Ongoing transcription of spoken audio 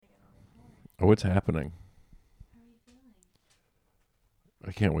Oh, what's happening?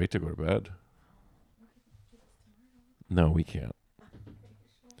 I can't wait to go to bed. No, we can't.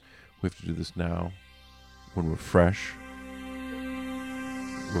 We have to do this now when we're fresh.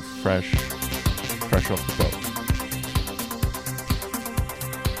 We're fresh off the boat.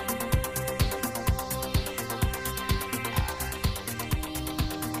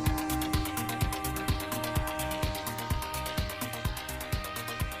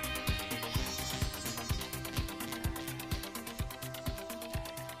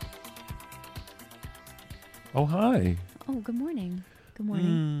 Oh, hi. Oh, good morning. Good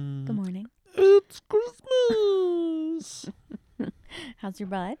morning. Good morning. It's Christmas. How's your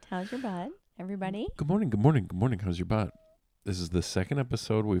butt? How's your butt? Everybody? Good morning, good morning, good morning. How's your butt? This is the second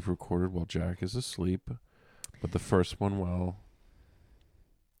episode we've recorded while Jack is asleep. But the first one, well...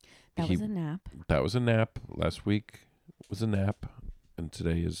 That was a nap. That was a nap. Last week was a nap. And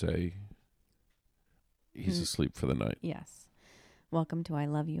today is he's asleep for the night. Yes. Welcome to I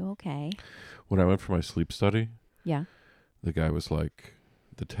Love You, okay? When I went for my sleep study, Yeah. the guy was like,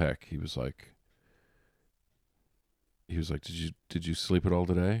 the tech, he was like, did you sleep at all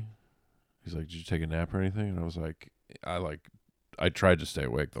today? He's like, did you take a nap or anything? And I was like, I tried to stay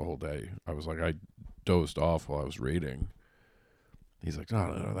awake the whole day. I was like, I dozed off while I was reading. He's like,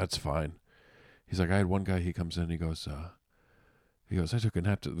 no, that's fine. He's like, I had one guy, he comes in, he goes, I took a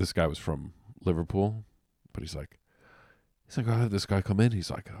nap. This guy was from Liverpool, but he's like, I had this guy come in.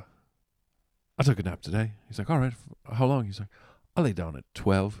 He's like, I took a nap today. He's like, all right, how long? He's like, I lay down at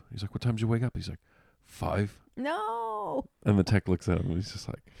 12. He's like, what time did you wake up? He's like, 5. No. And the tech looks at him and he's just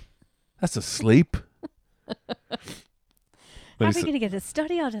like, that's a sleep. How are we going to get a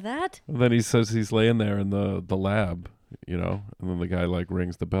study out of that? And then he says he's laying there in the lab, you know, and then the guy like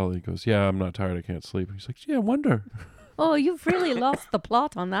rings the bell. He goes, yeah, I'm not tired. I can't sleep. He's like, yeah, I wonder. Oh, you've really lost the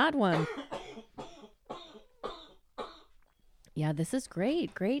plot on that one. Yeah, this is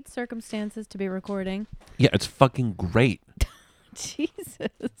great. Great circumstances to be recording. Yeah, it's fucking great. Jesus.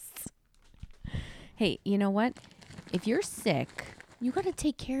 Hey, you know what? If you're sick, you got to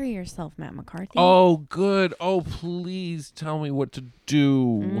take care of yourself, Matt McCarthy. Oh, good. Oh, please tell me what to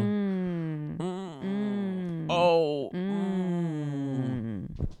do. Oh.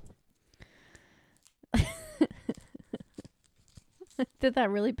 Did that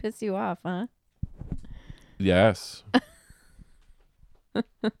really piss you off, huh? Yes.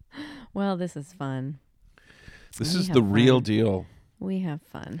 Well, this is fun. This is the real deal. We have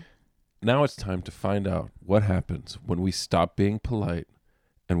fun. Now it's time to find out what happens when we stop being polite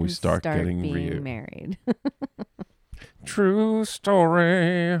and we start getting being married. True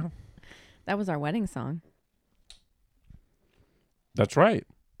story. That was our wedding song. That's right.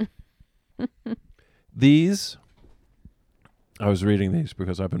 These, I was reading these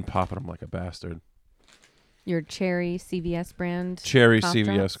because I've been popping them like a bastard. Your cherry CVS brand. Cherry cough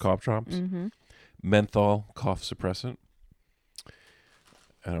CVS drops? cough drops. Mm-hmm. Menthol cough suppressant.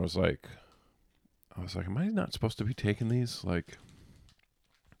 And I was like, am I not supposed to be taking these? Like,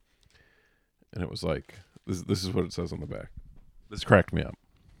 and it was like, this is what it says on the back. This cracked me up.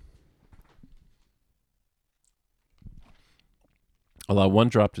 Allow one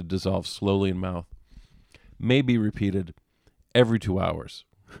drop to dissolve slowly in mouth. May be repeated every 2 hours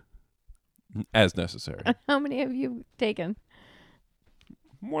as necessary. How many have you taken?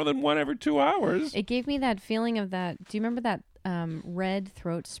 More than one every 2 hours. It gave me that feeling of that. Do you remember that red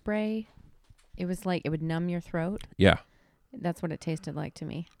throat spray? It was like it would numb your throat. Yeah. That's what it tasted like to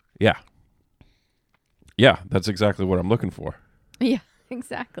me. Yeah. Yeah, that's exactly what I'm looking for. Yeah,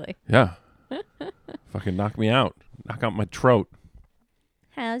 exactly. Yeah. Fucking knock me out. Knock out my throat.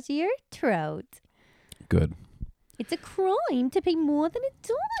 How's your throat? Good. It's a crime to pay more than a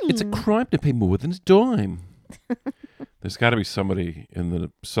dime. It's a crime to pay more than a dime. There's got to be somebody in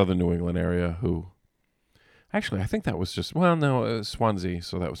the southern New England area who... Actually, I think that was just... Well, no, Swansea,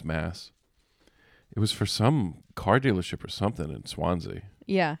 so that was Mass. It was for some car dealership or something in Swansea.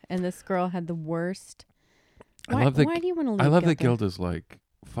 Yeah, and this girl had the worst... Why do you want to leave I love that Gilda? Gilda's like,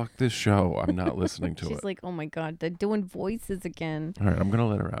 fuck this show. I'm not listening to it. She's like, oh my God, they're doing voices again. All right, I'm going to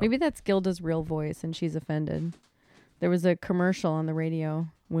let her out. Maybe that's Gilda's real voice and she's offended. There was a commercial on the radio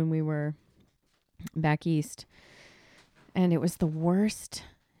when we were back east, and it was the worst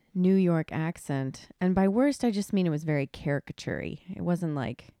New York accent. And by worst, I just mean it was very caricature-y. It wasn't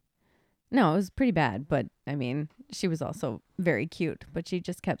like... No, it was pretty bad, but, I mean, she was also very cute. But she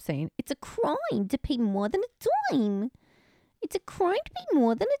just kept saying, it's a crime to pay more than a dime. It's a crime to pay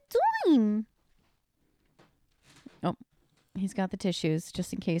more than a dime. Oh, he's got the tissues,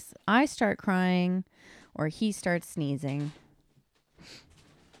 just in case I start crying or he starts sneezing.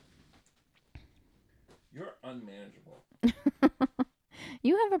 unmanageable.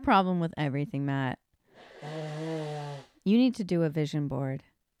 You have a problem with everything, Matt. You need to do a vision board.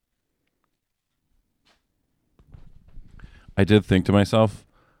 I did think to myself,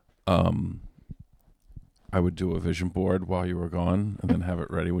 I would do a vision board while you were gone and then have it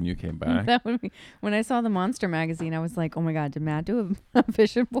ready when you came back. That would be, when I saw the Monster magazine, I was like, oh my God, did Matt do a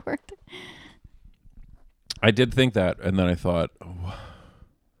vision board? I did think that, and then I thought, oh,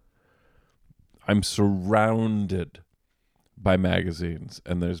 I'm surrounded by magazines,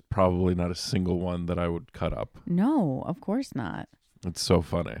 and there's probably not a single one that I would cut up. No, of course not. It's so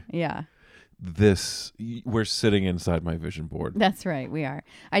funny. Yeah, We're sitting inside my vision board. that's right. We are.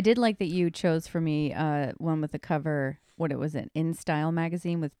 I did like that you chose for me one with the cover. What it was, an In Style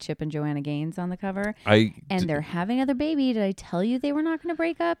magazine with Chip and Joanna Gaines on the cover. And they're having another baby. Did I tell you they were not going to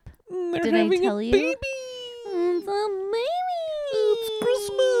break up? They're Did having I tell a you? baby. It's a baby. It's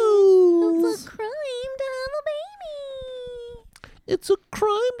Christmas. It's a crime to have a baby. It's a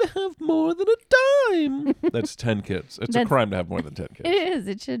crime to have more than a dime. That's 10 kids. It's a crime to have more than 10 kids. It is.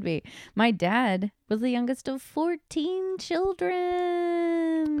 It should be. My dad was the youngest of 14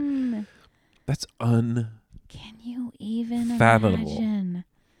 children. That's Can you even Fathomable. imagine?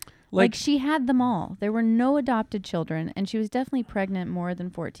 Like she had them all. There were no adopted children, and she was definitely pregnant more than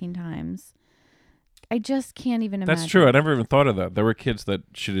 14 times. I just can't even imagine. That's true. I never even thought of that. There were kids that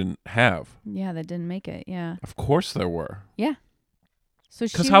she didn't have. Yeah, that didn't make it. Yeah. Of course there were. Yeah. So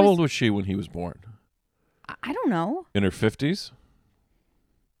she Because how old was she when he was born? I don't know. In her 50s?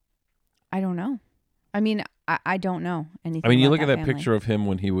 I don't know. I mean, I don't know anything. I mean, you about look at that family. picture of him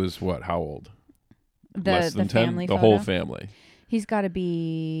when he was, what, how old? Less than the 10? family The photo. whole family. He's got to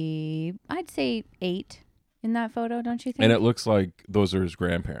be, I'd say 8 in that photo, don't you think? And it looks like those are his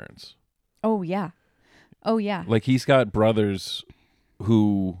grandparents. Oh, yeah. Oh, yeah. Like he's got brothers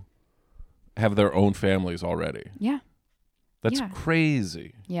who have their own families already. Yeah. That's Yeah.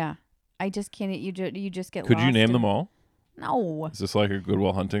 crazy. Yeah. I just can't. You just get Could lost you name in- them all? No. Is this like a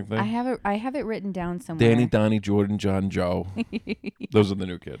Goodwill Hunting thing? I have it written down somewhere. Danny, Donnie, Jordan, John, Joe. Those are the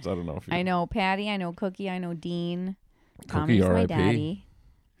new kids. I don't know if you I know Patty. I know Cookie. I know Dean. Cookie, Tommy's my R.I.P. daddy.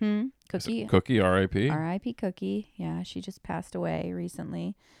 Is Cookie. it Cookie, R.I.P. R.I.P. Cookie. Yeah, she just passed away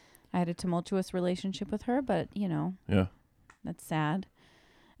recently. I had a tumultuous relationship with her, but Yeah. that's sad.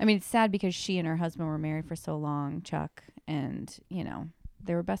 I mean, it's sad because she and her husband were married for so long, Chuck, and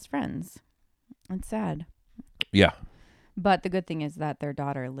they were best friends. It's sad. Yeah. But the good thing is that their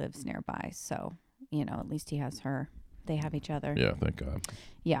daughter lives nearby, so at least he has her. They have each other. Yeah, thank God.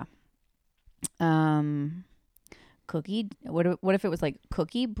 Yeah. Cookie. What if it was like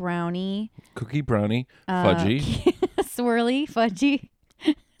Cookie, Brownie, Cookie, Brownie, Fudgy, Swirly, Fudgy,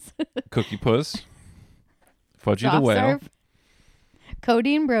 Cookie Puss, Fudgy the Soft Whale, Serve,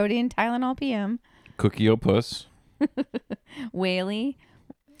 Cody and Brody and Tylenol PM, Cookie O Puss, Whaley.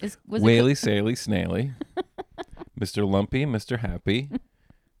 Was Whaley, Saley, Snaily, Mr. Lumpy, Mr. Happy,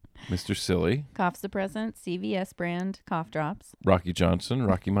 Mr. Silly, cough suppressant, CVS brand cough drops. Rocky Johnson,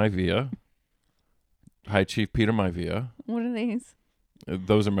 Rocky Maivia, High Chief Peter Maivia. What are these?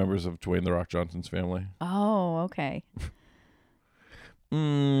 Those are members of Dwayne The Rock Johnson's family. Oh, okay.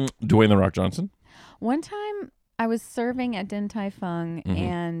 Dwayne The Rock Johnson. One time I was serving at Din Tai Fung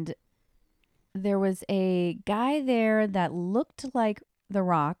and there was a guy there that looked like The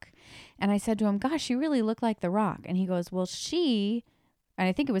Rock. And I said to him, gosh, you really look like The Rock. And he goes, well, and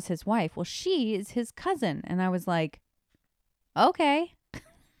I think it was his wife, well, she is his cousin. And I was like, okay.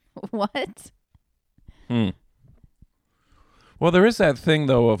 What? Well, there is that thing,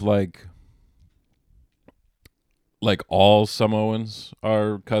 though, of like all Samoans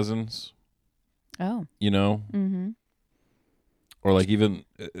are cousins, Oh. Mm-hmm. Or like even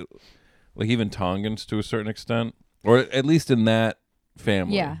Tongans to a certain extent, or at least in that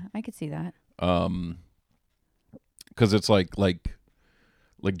family. Yeah, I could see that. Because it's like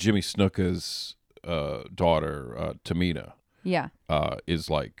Jimmy Snuka's daughter, Tamina, Yeah. is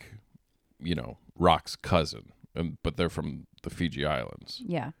like, Rock's cousin, but they're from the Fiji Islands.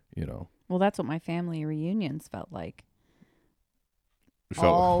 Yeah. It Well, that's what my family reunions felt like. felt-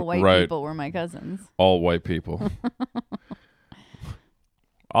 All white right. people were my cousins. All white people.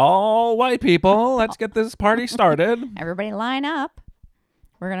 All white people. Let's get this party started. Everybody line up.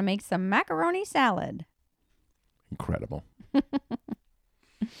 We're going to make some macaroni salad. Incredible.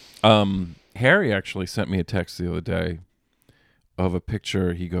 Harry actually sent me a text the other day of a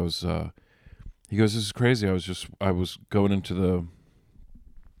picture. He goes, this is crazy. I was going into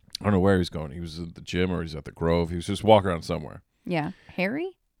I don't know where he's going. He was at the gym or he's at the Grove. He was just walking around somewhere. Yeah.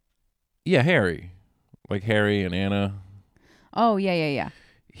 Harry? Yeah, Harry. Like Harry and Anna. Oh, yeah.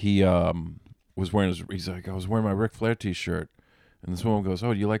 He was was wearing he's like, I was wearing my Ric Flair t-shirt. And this woman goes,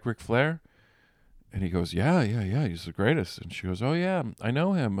 oh, do you like Ric Flair? And he goes, yeah, he's the greatest. And she goes, oh yeah, I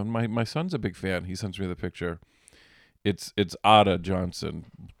know him. And my son's a big fan. He sends me the picture. It's Ada Johnson,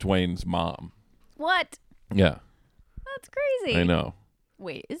 Dwayne's mom. What? Yeah. That's crazy. I know.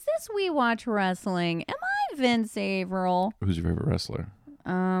 Wait, is this We Watch Wrestling? Am I Vince Averill? Who's your favorite wrestler?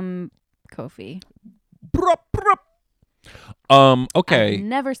 Kofi. Okay. I've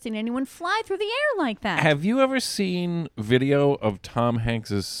never seen anyone fly through the air like that. Have you ever seen video of Tom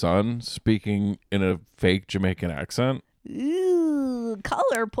Hanks's son speaking in a fake Jamaican accent? Ooh,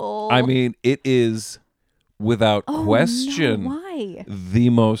 color pull. I mean, it is without question no, why? the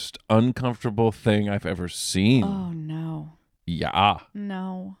most uncomfortable thing I've ever seen. Oh no. Yeah.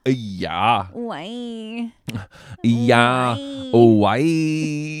 No. Yeah. Why? Yeah.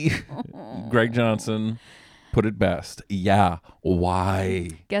 Why? Why? Greg Johnson put it best. Yeah. Why?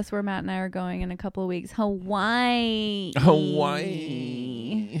 Guess where Matt and I are going in a couple of weeks? Hawaii.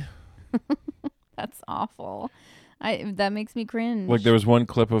 Hawaii. That's awful. That makes me cringe. Like there was one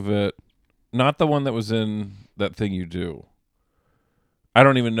clip of it, not the one that was in That Thing You Do. I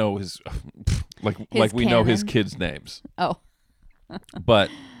don't even know his we know his kids' names. Oh. But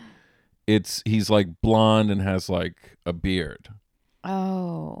he's like blonde and has like a beard.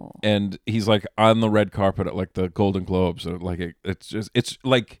 Oh. And he's like on the red carpet at like the Golden Globes, and like it's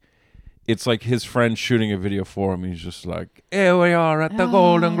like his friend shooting a video for him. He's just like, here we are at the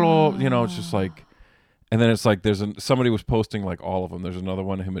Golden Globe. You know, it's just like, and then it's like somebody was posting like all of them. There's another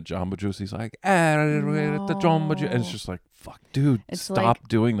one of him at Jamba Juice. He's like, at the Jamba Juice, and it's just like, fuck, dude, stop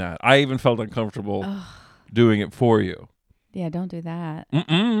doing that. I even felt uncomfortable doing it for you. Yeah, don't do that.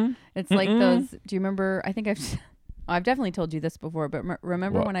 Mm-mm. It's like those. Do you remember? I think I've definitely told you this before, but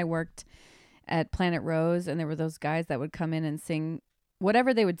remember when I worked at Planet Rose and there were those guys that would come in and sing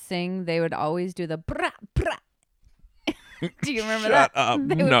whatever they would sing, they would always do the brah, brah. Do you remember that? Shut up.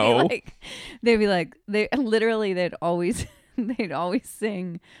 No. They'd always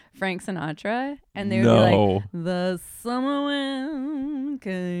sing Frank Sinatra, and they would be like, the summer wind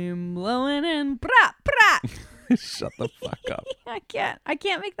came blowing in, brah, brah. Shut the fuck up. I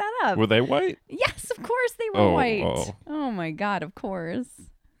can't make that up. Were they white? Yes, of course they were white. Oh my God, of course.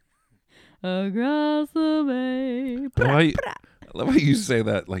 Across the bay. I love how you say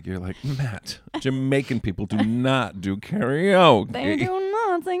that like you're like, Matt, Jamaican people do not do karaoke. They do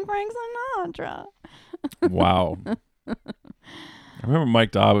not sing Frank Sinatra. Wow. I remember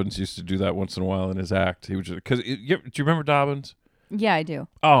Mike Dobbins used to do that once in a while in his act. He would just, do you remember Dobbins? Yeah, I do.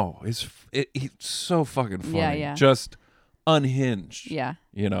 Oh, he's so fucking funny. Yeah. Just unhinged. Yeah.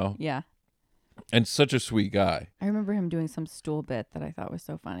 You know? Yeah. And such a sweet guy. I remember him doing some stool bit that I thought was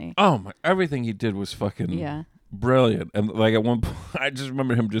so funny. Oh my! Everything he did was fucking brilliant. And like at one point, I just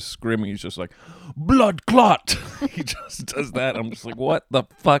remember him just screaming. He's just like, "Blood clot!" He just does that. I'm just like, what the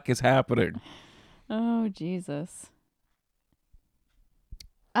fuck is happening? Oh Jesus!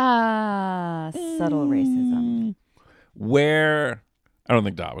 Subtle racism. Where I don't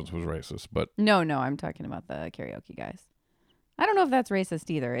think Dobbins was racist, but no, I'm talking about the karaoke guys. I don't know if that's racist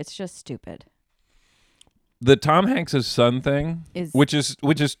either. It's just stupid. The Tom Hanks' son thing, which is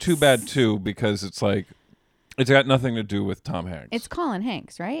too bad too, because it's like it's got nothing to do with Tom Hanks. It's Colin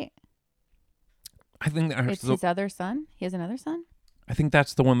Hanks, right? I think it's his other son. He has another son. I think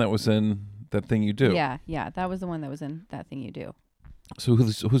that's the one that was in That Thing You Do. Yeah, that was the one that was in That Thing You Do. So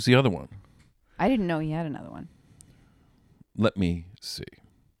who's the other one? I didn't know he had another one. Let me see.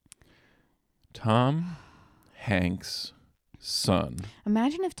 Tom Hanks' son.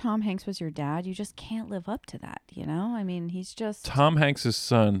 Imagine if Tom Hanks was your dad. You just can't live up to that, you know? I mean, he's just... Tom Hanks'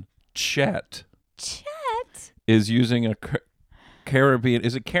 son, Chet, Chet? is using a Caribbean...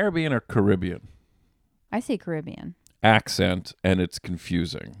 Is it Caribbean or Caribbean? I say Caribbean. Accent, and it's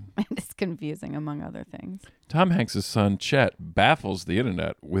confusing. And it's confusing, among other things. Tom Hanks' son, Chet, baffles the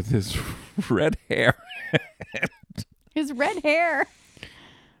internet with his red hair. His red hair.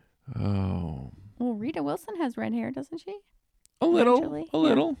 Oh. Well, Rita Wilson has red hair, doesn't she? A little.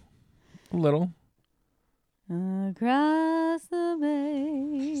 Across the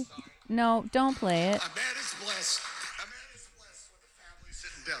bay. No, don't play it. A man is blessed. A man is blessed with a family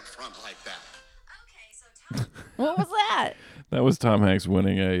sitting down front like that. Okay, so what was that? That was Tom Hanks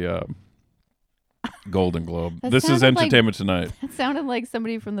winning a Golden Globe. That This is sounded Entertainment Tonight. That sounded like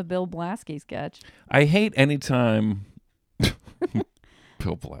somebody from the Bill Blasky sketch. I hate any time...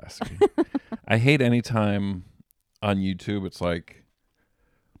 Bill Blasky. I hate any time on YouTube it's like,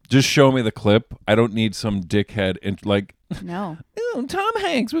 just show me the clip. I don't need some dickhead No. Ew, Tom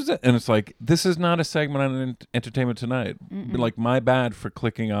Hanks was it? And it's like, this is not a segment on Entertainment Tonight. Like, my bad for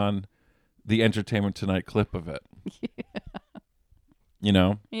clicking on the Entertainment Tonight clip of it. You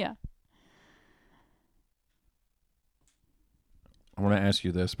know? Yeah. I want to ask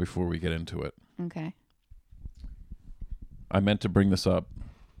you this before we get into it. Okay. I meant to bring this up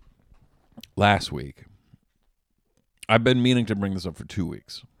last week. I've been meaning to bring this up for 2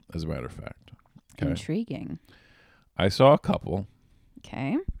 weeks, as a matter of fact. Okay. Intriguing. I saw a couple,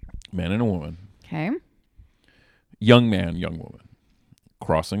 Okay. man and a woman, Okay. young man, young woman,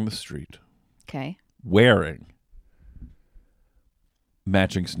 crossing the street, Okay. wearing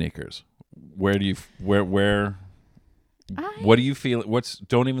matching sneakers. Where do you where what do you feel?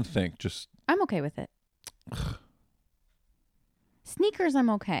 Don't even think. Just I'm okay with it. Sneakers, I'm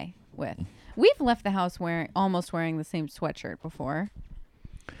okay with. We've left the house almost wearing the same sweatshirt before.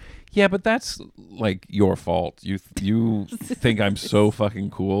 yeah, but that's like your fault. You think I'm so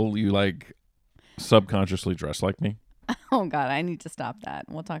fucking cool. You like subconsciously dress like me. Oh God, I need to stop that.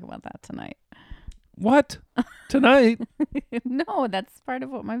 We'll talk about that tonight. What? Tonight? No, that's part of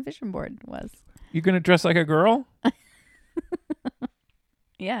what my vision board was. You're gonna dress like a girl?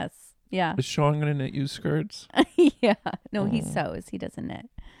 Yes. Yeah. Is Sean gonna knit you skirts? Yeah. No, he sews. He doesn't knit.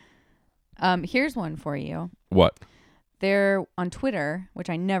 Here's one for you. What? There on Twitter, which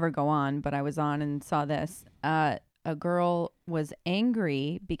I never go on, but I was on and saw this. A girl was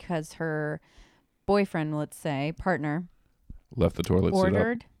angry because her boyfriend, let's say, partner, Left the toilet seat up.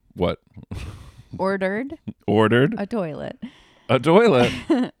 ordered What? ordered Ordered a toilet. a toilet.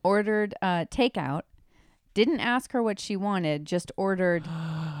 Ordered takeout. Didn't ask her what she wanted, just ordered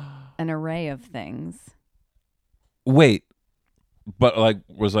an array of things. Wait, but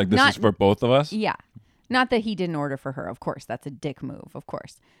was this Not- is for both of us? Yeah. Not that he didn't order for her, of course. That's a dick move, of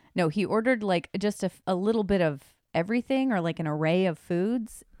course. No, he ordered like just a little bit of everything or like an array of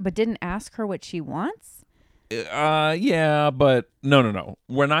foods, but didn't ask her what she wants. Yeah, but no.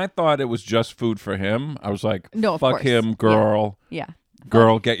 When I thought it was just food for him, I was like, No, of fuck course. him, girl. Yeah.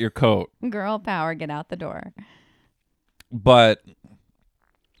 Girl, get your coat. Girl power, get out the door. But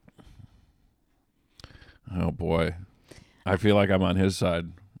oh boy, I feel like I'm on his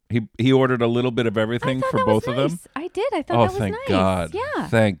side. He ordered a little bit of everything for both of them. I did. I thought Oh, that was thank nice. God! Yeah.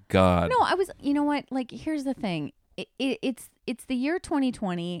 Thank God. No, I was. You know what? Like, here's the thing. It's the year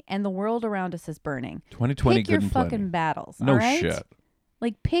 2020, and the world around us is burning. 2020 Pick your good and fucking plenty. battles. No all right? shit.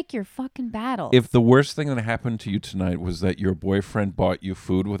 Like, pick your fucking battles. If the worst thing that happened to you tonight was that your boyfriend bought you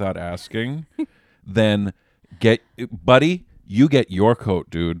food without asking, then buddy, you get your coat,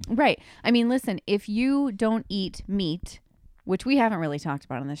 dude. Right. I mean, listen, if you don't eat meat, which we haven't really talked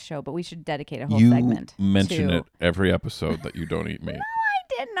about on this show, but we should dedicate a whole You segment mention to... it every episode that you don't eat meat.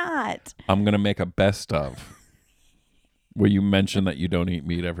 I did not. I'm going to make a best of where you mention that you don't eat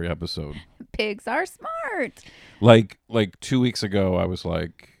meat every episode. Pigs are smart. Like 2 weeks ago, I was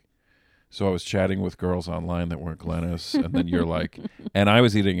like, so I was chatting with girls online that weren't Glennis, and then you're like, and I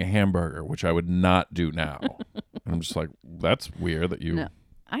was eating a hamburger, which I would not do now. And I'm just like, that's weird that you... No,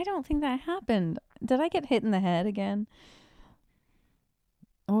 I don't think that happened. Did I get hit in the head again?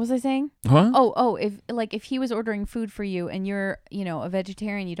 What was I saying? Huh? Oh, if he was ordering food for you and you're, a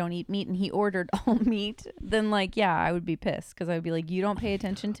vegetarian, you don't eat meat, and he ordered all meat, then yeah, I would be pissed because I would be like, you don't pay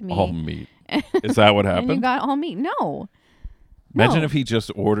attention to me. All meat. Is that what happened? And you got all meat. No. Imagine No. if he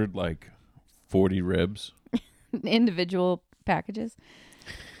just ordered 40 ribs. Individual packages.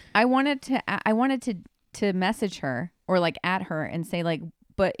 I wanted to message her or at her and say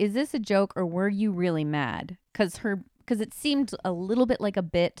but is this a joke or were you really mad? Because it seemed a little bit like a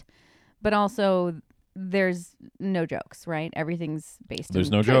bit, but also there's no jokes, right? Everything's based. There's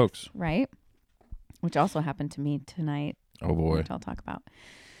in no truth, jokes, right? Which also happened to me tonight. Oh boy. Which I'll talk about.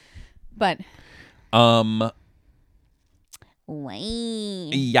 But Why?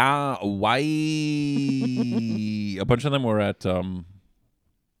 A bunch of them were at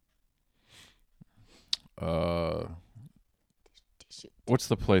what's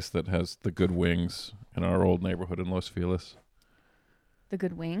the place that has the good wings in our old neighborhood in Los Feliz? the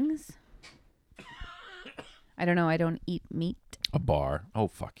good wings. I don't know. I don't eat meat. A bar. Oh,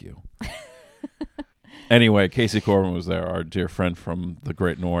 fuck you. Anyway, Casey Corbin was there, our dear friend from the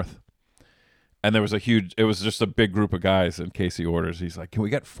Great North. And there was it was just a big group of guys, and Casey orders, he's like, can we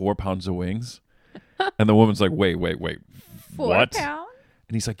get 4 pounds of wings? And the woman's like, wait, 4 what? pounds?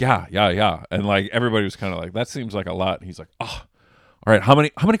 And he's like, yeah. And everybody was kind of like, that seems like a lot. And he's like, oh, all right, how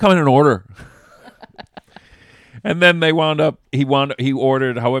many come in an order? And then he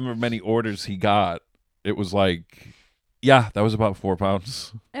ordered however many orders he got. It was that was about 4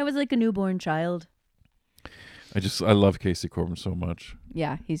 pounds. It was like a newborn child. I love Casey Corbin so much.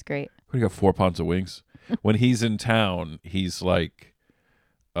 Yeah, he's great. What, you got 4 pounds of wings? When he's in town, he's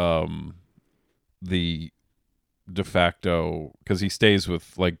the de facto, because he stays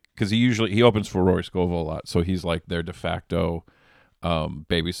with because he opens for Rory Scovel a lot, so he's like their de facto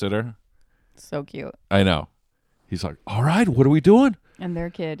babysitter. So cute. I know. He's like, all right, what are we doing? And their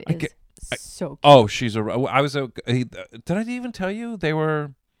kid is so cute. Oh, did I even tell you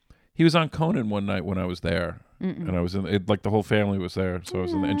he was on Conan one night when I was there. And I was in it, like the whole family was there. So I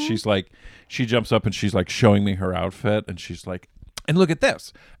was in, and she's like, she jumps up and she's like showing me her outfit, and she's like, and look at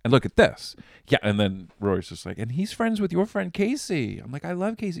this, and look at this. Yeah. And then Rory's just like, and he's friends with your friend Casey. I'm like, I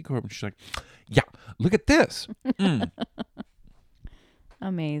love Casey Corbin. She's like, yeah, look at this.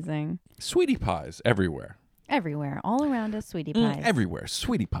 Amazing. Sweetie pies everywhere. Everywhere. All around us, sweetie pies. Everywhere.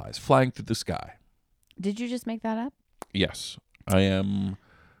 Sweetie pies flying through the sky. Did you just make that up? Yes. I am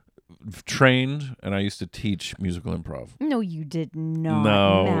trained, and I used to teach musical improv. No, you did not.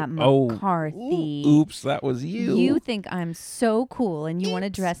 No. Matt McCarthy. Oops, that was you. You think I'm so cool and you want to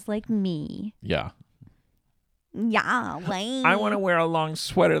dress like me. Yeah. Yeah, like. I want to wear a long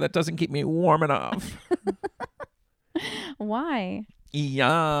sweater that doesn't keep me warm enough. Why?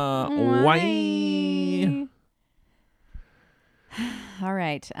 Yeah. Why? All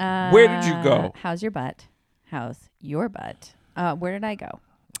right. Where did you go? How's your butt? How's your butt? Where did I go?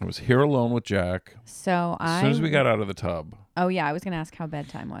 I was here alone with Jack. So As soon as we got out of the tub. Oh, yeah. I was going to ask how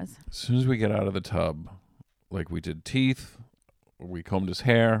bedtime was. As soon as we get out of the tub, like we did teeth, we combed his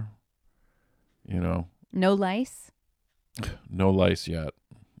hair, No lice? No lice yet.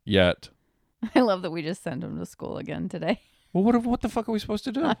 I love that we just sent him to school again today. Well, what the fuck are we supposed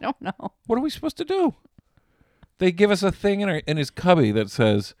to do? I don't know. What are we supposed to do? They give us a thing in his cubby that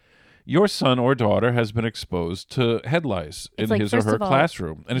says, your son or daughter has been exposed to head lice in like, his or her first of all,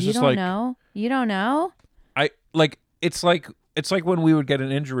 classroom. And it's You just don't like, know? You don't know? it's like when we would get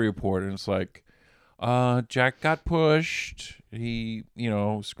an injury report and it's like, Jack got pushed. He,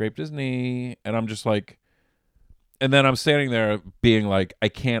 scraped his knee. And I'm just like, and then I'm standing there being like, I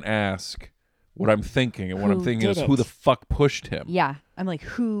can't ask what I'm thinking. And what I'm Who thinking is, did who it? the fuck pushed him? Yeah. I'm like,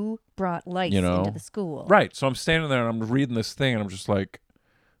 who brought lice into the school? Right. So I'm standing there and I'm reading this thing and I'm just like,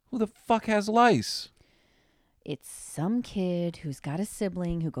 who the fuck has lice? It's some kid who's got a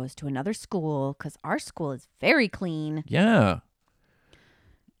sibling who goes to another school because our school is very clean. Yeah.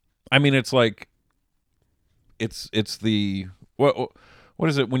 I mean, it's like, it's the, what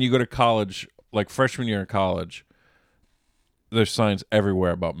is it when you go to college, like freshman year in college, there's signs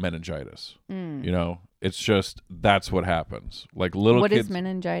everywhere about meningitis. It's just, that's what happens. Like little What kids. is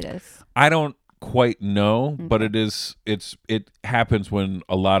meningitis? I don't quite know, but it happens when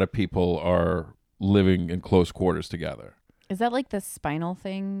a lot of people are living in close quarters together. Is that like the spinal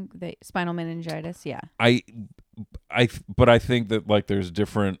thing? The spinal meningitis? Yeah. But I think that like there's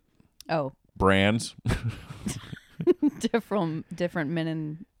different Oh, brands. different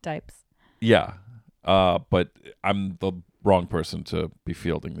menin types. Yeah. But I'm the wrong person to be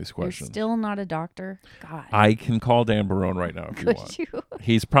fielding these You're questions. still not a doctor? God. I can call Dan Barone right now if you Could want. you?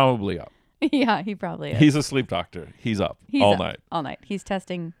 He's probably up. Yeah, he probably is. He's a sleep doctor. He's up He's all up night. All night. He's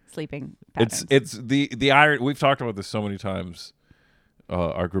testing sleeping patterns. It's the irony. We've talked about this so many times,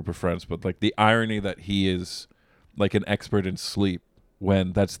 our group of friends, but like the irony that he is like an expert in sleep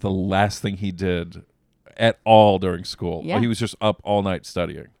when that's the last thing he did at all during school. Yeah. He was just up all night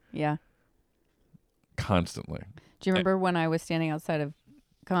studying Yeah. constantly. Do you remember when I was standing outside of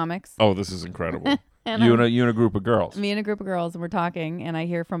comics? Oh, this is incredible. And you and a group of girls. Me and a group of girls, and we're talking, and I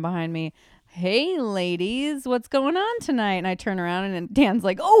hear from behind me, "Hey, ladies, what's going on tonight?" And I turn around, and Dan's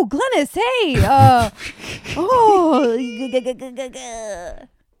like, "Oh, Glennis, hey,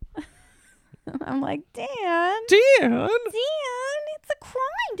 I'm like, Dan, it's a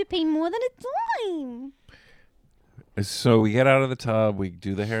crime to pay more than a dime." So we get out of the tub, we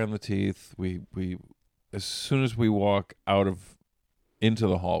do the hair and the teeth. We as soon as we walk into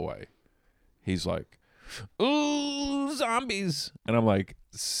the hallway, he's like, "Ooh, zombies!" And I'm like,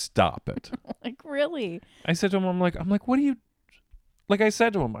 "Stop it!" Like, really? I said to him, I'm like, what are you? Like I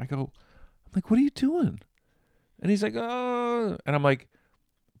said to him, I'm like, what are you doing? And he's like, "Oh," and I'm like,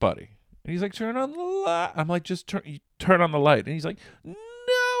 "Buddy," and he's like, "Turn on the light." I'm like, "Just turn on the light," and he's like,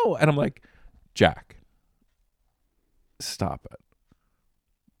 "No," and I'm like, "Jack, stop it."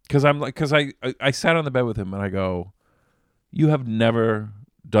 Because I sat on the bed with him and I go, "You have never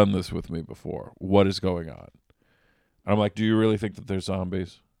done this with me before. What is going on?" And I'm like, "Do you really think that there's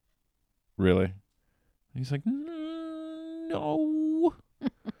zombies? Really?" And he's like, "No."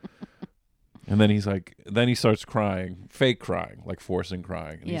 And then he starts crying, fake crying, like forcing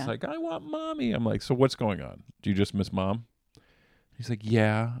crying. And he's like, "I want mommy." I'm like, "So what's going on? Do you just miss mom?" He's like,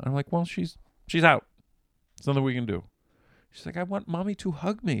 "Yeah." And I'm like, "Well, she's out. There's nothing we can do." She's like, "I want mommy to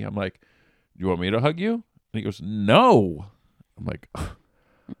hug me." I'm like, you want me to hug you? And he goes, no. I'm like,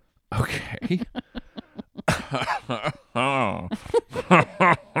 okay.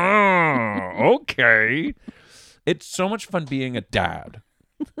 Okay. It's so much fun being a dad.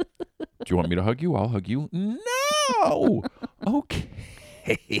 Do you want me to hug you? I'll hug you. No. Okay.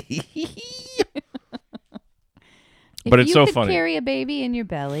 But it's so funny. If you could carry a baby in your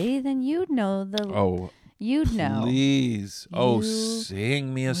belly, then you'd know the. Oh, you'd know. please. Oh, You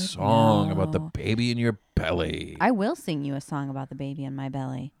sing me a would song about the know. baby in your belly. I will sing you a song about the baby in my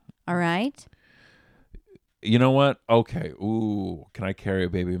belly. All right. You know what? Okay. Ooh, can I carry a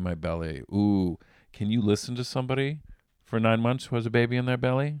baby in my belly? Ooh, can you listen to somebody for 9 months who has a baby in their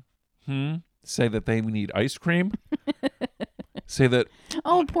belly? Say that they need ice cream? Say that,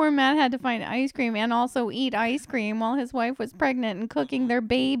 Oh, poor Matt had to find ice cream and also eat ice cream while his wife was pregnant and cooking their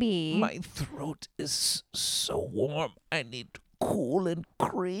baby. my throat is so warm. I need cool and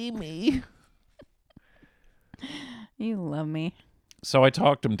creamy. You love me. So I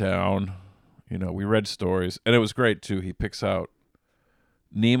talked him down. You know, we read stories, and it was great too. He picks out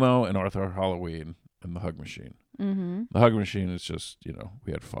Nemo and Arthur Halloween and the Hug Machine. Mm-hmm. The Hug Machine is just,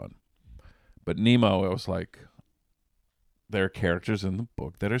 we had fun. But Nemo, it was like, there are characters in the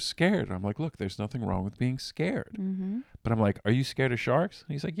book that are scared. I'm like, look, there's nothing wrong with being scared. Mm-hmm. But I'm like, are you scared of sharks?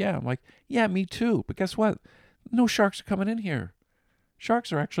 And he's like, yeah. I'm like, yeah, me too. But guess what? No sharks are coming in here.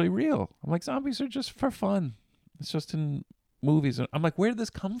 Sharks are actually real. I'm like, zombies are just for fun. It's just in movies. And I'm like, where did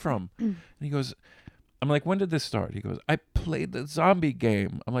this come from? And he goes, I'm like, when did this start? He goes, I played the zombie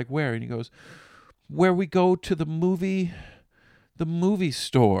game. I'm like, where? And he goes, where we go to the movie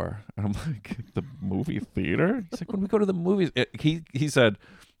store. And I'm like, the movie theater? He's like, when we go to the movies. He said,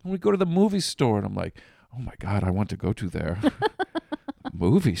 when we go to the movie store. And I'm like, oh my God, I want to go to there.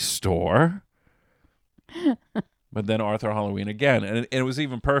 Movie store? But then Arthur Halloween again. And it was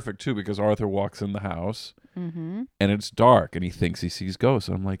even perfect too, because Arthur walks in the house Mm-hmm. and it's dark and he thinks he sees ghosts.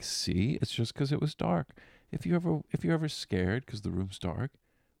 And I'm like, see, it's just because it was dark. If you're ever scared because the room's dark,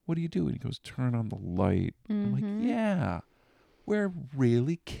 what do you do? And he goes, turn on the light. I'm like, yeah, we're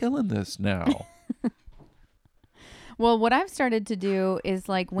really killing this now. Well, what I've started to do is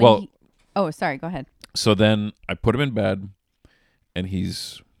like when oh, sorry, go ahead. So then I put him in bed and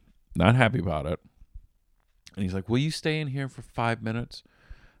he's not happy about it. And he's like, will you stay in here for 5 minutes?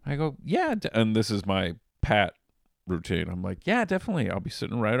 I go, yeah. And this is my Pat routine. I'm like, yeah, definitely. I'll be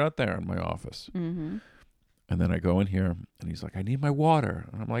sitting right out there in my office. Mm-hmm. And then I go in here and he's like, I need my water.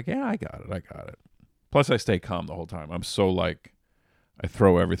 And I'm like, yeah, I got it. Plus I stay calm the whole time. I'm so like, I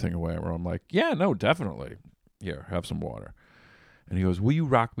throw everything away where I'm like, yeah, no, definitely. Here, have some water. And he goes, will you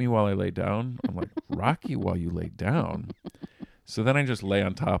rock me while I lay down? I'm like, rock you while you lay down? So then I just lay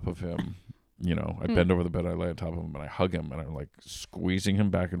on top of him. I bend over the bed, I lay on top of him, and I hug him, and I'm like squeezing him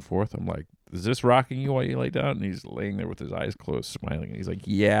back and forth. I'm like, is this rocking you while you lay down? And he's laying there with his eyes closed, smiling. And he's like,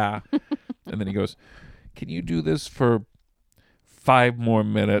 yeah. And then he goes, can you do this for 5 more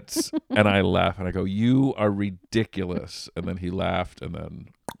minutes? And I laugh, and I go, you are ridiculous. And then he laughed, and then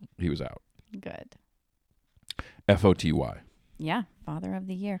he was out. Good. FOTY. Yeah, Father of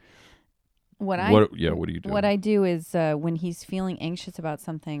the Year. What do you do? What I do is when he's feeling anxious about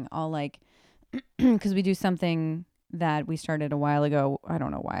something, I'll like, because we do something that we started a while ago. I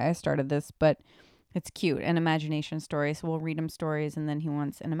don't know why I started this, but it's cute. An imagination story. So we'll read him stories, and then he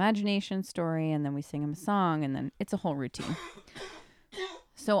wants an imagination story, and then we sing him a song, and then it's a whole routine.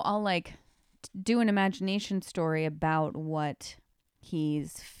 So I'll like do an imagination story about what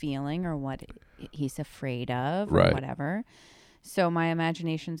he's feeling or what he's afraid of or whatever. So my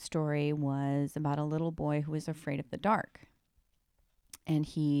imagination story was about a little boy who was afraid of the dark. And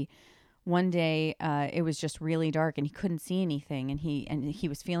one day, it was just really dark and he couldn't see anything. And he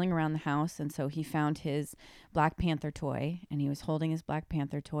was feeling around the house. And so he found his Black Panther toy and he was holding his Black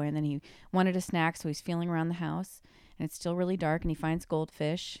Panther toy. And then he wanted a snack. So he's feeling around the house and it's still really dark. And he finds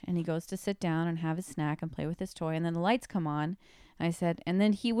goldfish and he goes to sit down and have his snack and play with his toy. And then the lights come on. And I said, and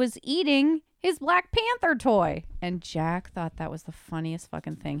then he was eating his Black Panther toy. And Jack thought that was the funniest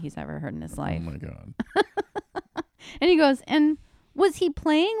fucking thing he's ever heard in his life. Oh my God. And he goes, and was he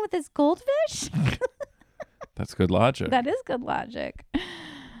playing with his goldfish? That's good logic. That is good logic.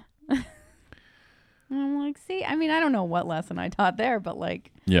 And I'm like, see, I mean, I don't know what lesson I taught there, but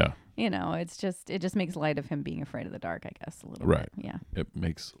like, yeah, it just makes light of him being afraid of the dark, I guess, a little right. bit. Yeah. It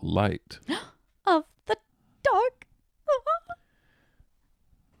makes light of the dark.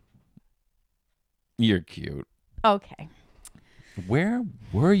 You're cute. Okay. Where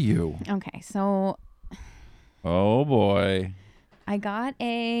were you? Okay, so Oh boy.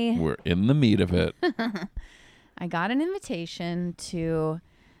 We're in the meat of it. I got an invitation to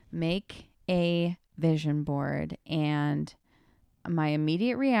make a vision board, and my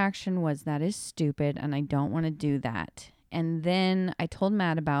immediate reaction was, that is stupid and I don't want to do that. And then I told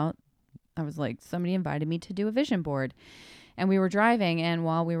Matt I was like, somebody invited me to do a vision board. And we were driving, and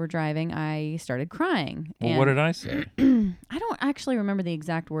while we were driving, I started crying. Well, and what did I say? I don't actually remember the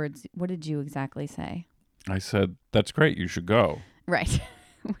exact words. What did you exactly say? I said, that's great. You should go. Right.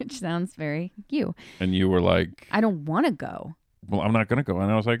 Which sounds very you. And you were like, I don't want to go. well, I'm not going to go.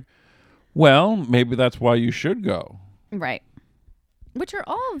 And I was like, well, maybe that's why you should go. Right. Which are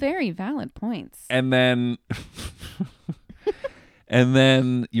all very valid points. And then and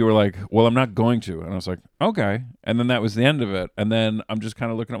then you were like, well, I'm not going to. And I was like, okay. And then that was the end of it. And then I'm just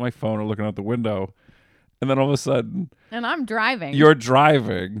kind of looking at my phone or looking out the window. And then all of a sudden, And I'm driving. you're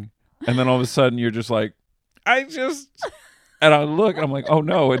driving. And then all of a sudden, you're just like, and I look, I'm like, oh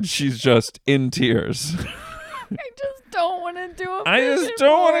no. And she's just in tears. I just don't want to do a I vision just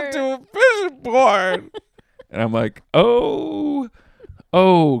don't want to do a vision board. And I'm like, oh,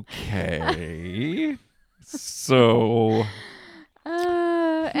 okay. So,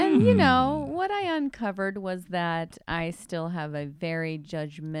 And you know, what I uncovered was that I still have a very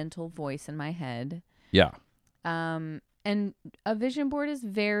judgmental voice in my head. yeah. And a vision board is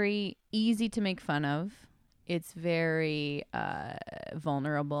very easy to make fun of. It's very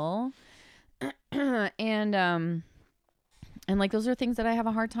vulnerable. and like, those are things that I have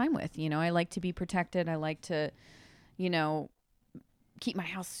a hard time with. You know, I like to be protected. I like to, you know, keep my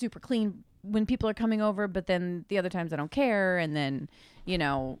house super clean when people are coming over, but then the other times I don't care. And then, you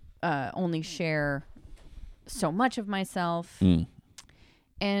know, only share so much of myself.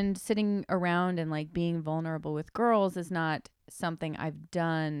 And sitting around and like being vulnerable with girls is not something I've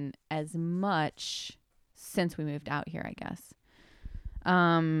done as much since we moved out here, I guess.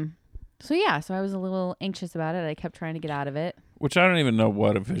 So I was a little anxious about it. I kept trying to get out of it. Which I don't even know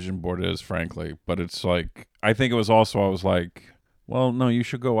what a vision board is, frankly. But it's like, I think it was also, I was like, well, no, you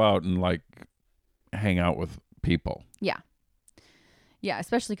should go out and like hang out with people. Yeah. Yeah,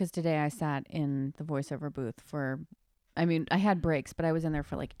 especially because today I sat in the voiceover booth I had breaks, but I was in there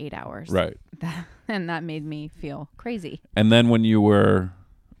for like 8 hours. Right. And that made me feel crazy. And then when you were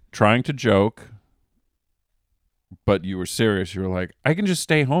trying to joke, but you were serious, you were like, I can just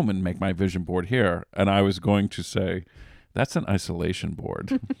stay home and make my vision board here. And I was going to say, that's an isolation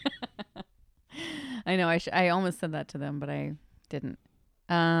board. I know. I almost said that to them, but I didn't.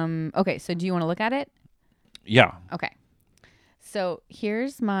 Okay, so do you want to look at it? Yeah. Okay. So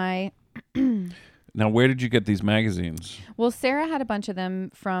here's my... Now, where did you get these magazines? Well, Sarah had a bunch of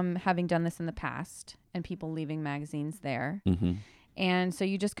them from having done this in the past and people leaving magazines there. Mm-hmm. And so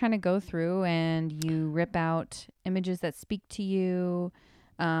you just kind of go through and you rip out images that speak to you.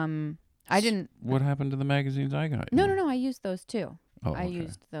 I didn't... What happened to the magazines I got? No. I used those too. Oh, I okay.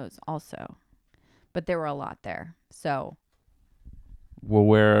 used those also. But there were a lot there. So... Well,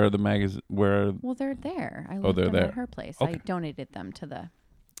 where are the magazines? Well, they're there. I left they're them there. at her place. Okay. I donated them to the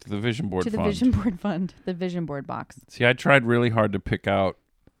vision board fund. vision board fund, the vision board box. See, I tried really hard to pick out.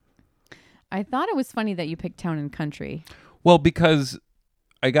 I thought it was funny that you picked Town and Country. Well, because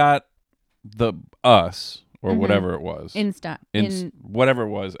I got the Us or whatever it was. Whatever it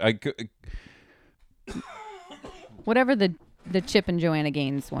was. Whatever the Chip and Joanna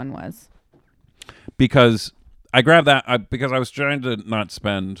Gaines one was. Because I grabbed that because I was trying to not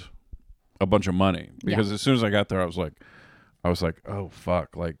spend a bunch of money. Because as soon as I got there, I was like, oh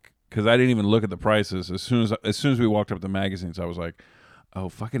fuck, like, because I didn't even look at the prices. As soon as we walked up to magazines, I was like, oh,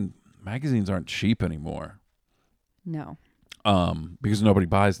 fucking magazines aren't cheap anymore. No. Because nobody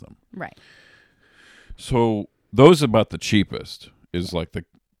buys them. Right. So those are about the cheapest is like the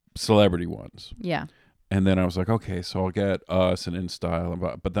celebrity ones. Yeah. And then I was like, okay, so I'll get Us and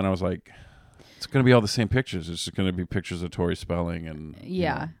InStyle. But then I was like, it's going to be all the same pictures. It's just going to be pictures of Tori Spelling. And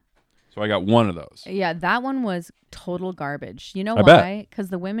yeah. You know. So I got one of those. Yeah, that one was total garbage. You know I why? Because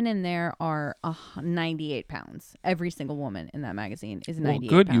the women in there are 98 pounds. Every single woman in that magazine is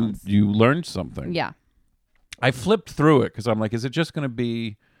 98 pounds. You learned something. Yeah. I flipped through it because I'm like, is it just going to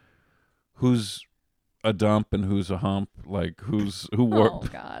be who's a dump and who's a hump? Like who wore Oh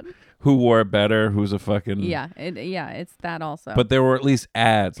God. who wore it better? Who's a fucking it's that also. But there were at least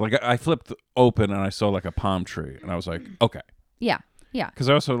ads. Like I flipped open and I saw like a palm tree and I was like, okay. Yeah. Yeah. Because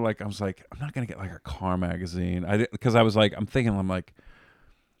I was like, I'm not gonna get like a car magazine. Because I was like, I'm like,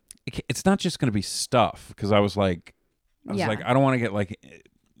 it's not just gonna be stuff. Because I was like, I don't want to get like,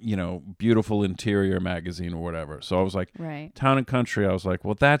 you know, beautiful interior magazine or whatever. So I was like, right. Town and Country. I was like,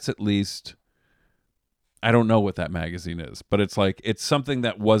 well, that's at least. I don't know what that magazine is, but it's like it's something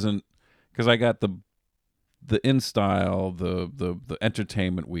that wasn't because I got the the In Style, the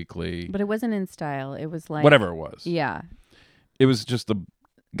Entertainment Weekly, But it wasn't In Style. It was like whatever it was. Yeah. It was just the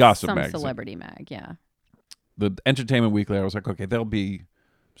gossip Some magazine. celebrity mag. Yeah. The Entertainment Weekly, I was like, okay, there'll be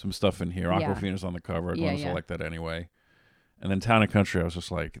some stuff in here. Yeah. Aquafina's on the cover. Yeah, Glennis will yeah. like that anyway. And then Town and Country, I was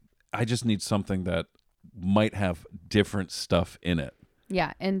just like, I just need something that might have different stuff in it.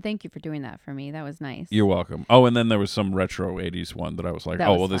 Yeah. And thank you for doing that for me. That was nice. You're welcome. Oh, and then there was some retro 80s one that I was like, That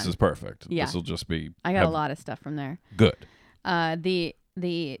oh, was well, this fun. is perfect. Yeah. This will just be I got a lot of stuff from there. good.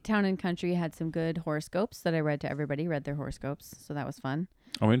 The Town and Country had some good horoscopes that I read to everybody. Read their horoscopes, so that was fun.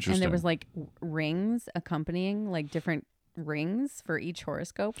 Oh, interesting. And there was like rings accompanying, like different rings for each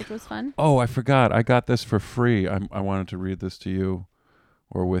horoscope, which was fun. Oh, I forgot. I got this for free. I wanted to read this to you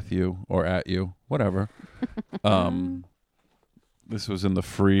or with you or at you, whatever. This was in the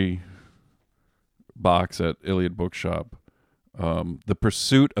free box at Iliad Bookshop. The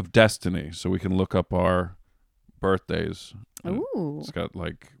Pursuit of Destiny. So we can look up our birthdays. And Ooh, It's got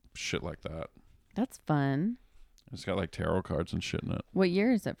like shit like that. that's fun. It's got like tarot cards and shit in it. What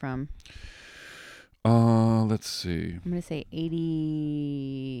year is it from? Let's see. I'm gonna say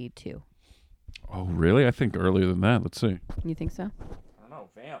 82. Oh, really? I think earlier than that. Let's see. You think so? I don't know.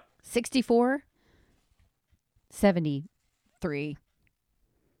 Vamp. 64. 73.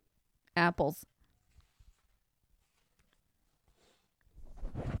 Apples.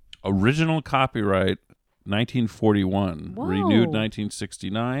 Original copyright 1941. Whoa. Renewed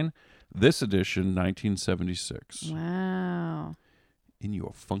 1969. This edition 1976. Wow. In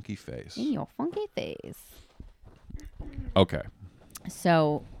your funky face. In your funky face. Okay.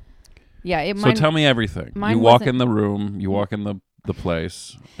 So, yeah. So tell me everything. mine You walk wasn't- in the room, you walk in the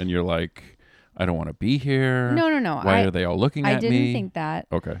place, and you're like, I don't want to be here. No. Why are they all looking I at didn't me? think that.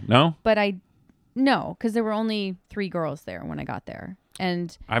 Okay. No? But no, because there were only 3 girls there when I got there.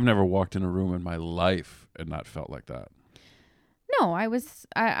 And I've never walked in a room in my life and not felt like that. no,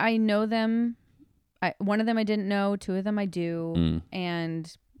 I know them. One of them I didn't know, 2 of them I do.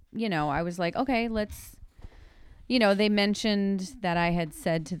 And, I was like, okay, let's, they mentioned that I had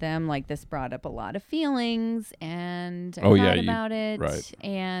said to them, like, this brought up a lot of feelings and I thought about it. right.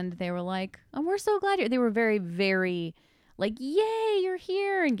 And they were like, oh, we're so glad they were very, very like, yay, you're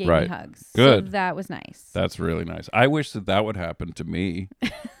here, and gave Right. me hugs. Good. So that was nice. That's really nice. I wish that would happen to me.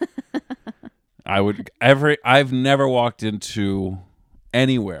 I've never walked into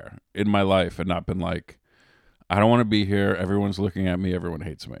anywhere in my life and not been like, I don't want to be here. Everyone's looking at me. Everyone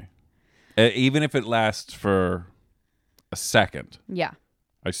hates me. Even if it lasts for a second, Yeah.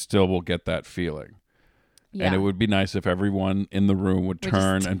 I still will get that feeling. Yeah. And it would be nice if everyone in the room would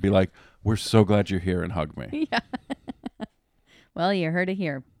turn and be like, we're so glad you're here, and hug me. Yeah. Well, you heard it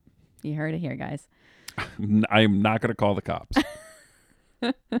here. You heard it here, guys. I'm not going to call the cops.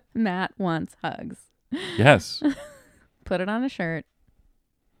 Matt wants hugs. Yes. Put it on a shirt.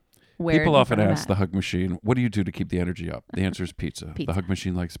 Wear People it in often front of ask the Matt. hug machine, what do you do to keep the energy up? The answer is pizza. Pizza. The hug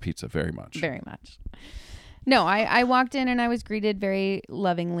machine likes pizza very much. Very much. No, I walked in and I was greeted very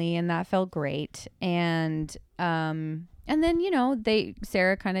lovingly, and that felt great. And then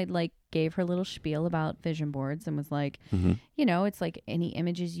Sarah kind of like gave her little spiel about vision boards and was like, it's like any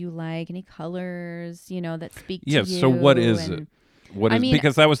images you like, any colors, that speak to you. Yeah, so what is it? What is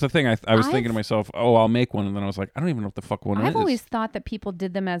because that was the thing. I was thinking to myself, oh, I'll make one, and then I was like, I don't even know what the fuck one is. I've always thought that people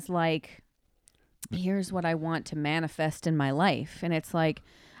did them as like, here's what I want to manifest in my life. And it's like,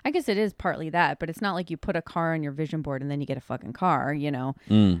 I guess it is partly that, but it's not like you put a car on your vision board and then you get a fucking car,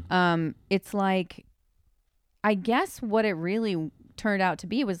 It's like, I guess what it really turned out to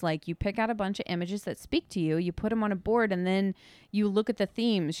be was like, you pick out a bunch of images that speak to you, you put them on a board, and then you look at the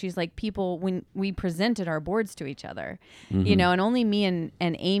themes. She's like, people, when we presented our boards to each other, and only me and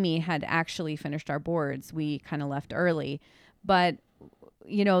Amy had actually finished our boards. We kind of left early, but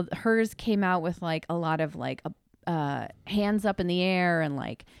hers came out with like a lot of like hands up in the air and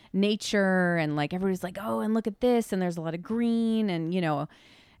like nature, and like everybody's like, oh, and look at this, and there's a lot of green, and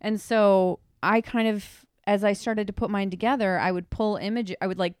and so I kind of, as I started to put mine together, I would pull image. I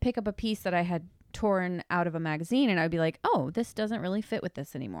would like pick up a piece that I had torn out of a magazine, and I'd be like, oh, this doesn't really fit with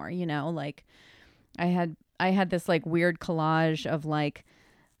this anymore. Like I had this like weird collage of like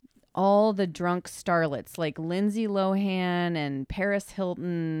all the drunk starlets, like Lindsay Lohan and Paris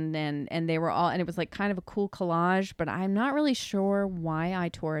Hilton, and they were all, and it was like kind of a cool collage, but I'm not really sure why I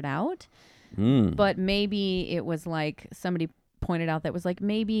tore it out. But maybe it was like somebody pointed out that was like,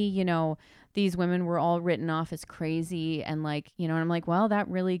 maybe, these women were all written off as crazy, and like, and I'm like, well, that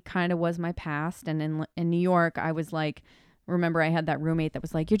really kind of was my past. And in New York, I was like, remember I had that roommate that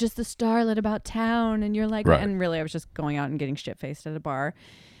was like, you're just the starlet about town, and you're like, right. And really I was just going out and getting shit faced at a bar.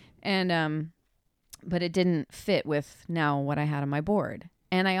 And but it didn't fit with now what I had on my board.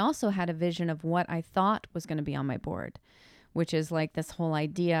 And I also had a vision of what I thought was going to be on my board, which is like this whole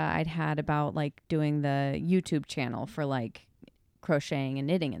idea I'd had about like doing the YouTube channel for like crocheting and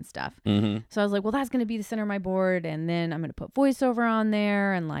knitting and stuff. Mm-hmm. So I was like, well, that's going to be the center of my board. And then I'm going to put voiceover on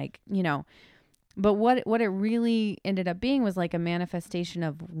there and like, you know, but what it really ended up being was like a manifestation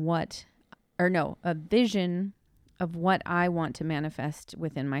of a vision of what I want to manifest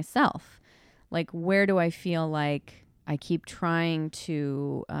within myself. Like, where do I feel like I keep trying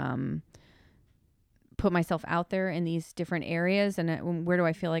to put myself out there in these different areas, and where do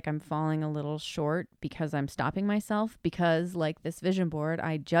I feel like I'm falling a little short because I'm stopping myself? Because like this vision board,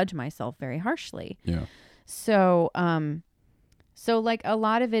 I judge myself very harshly. Yeah. So, so like a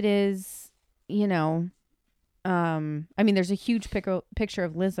lot of it is, you know, I mean, there's a huge picture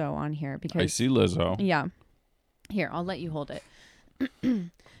of Lizzo on here because I see Lizzo. Yeah. Here, I'll let you hold it.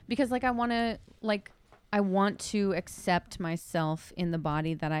 Because like I want to accept myself in the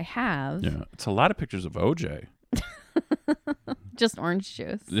body that I have. Yeah. It's a lot of pictures of OJ. Just orange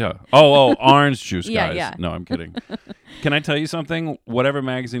juice. Yeah. Oh, orange juice, guys. Yeah, yeah. No, I'm kidding. Can I tell you something? Whatever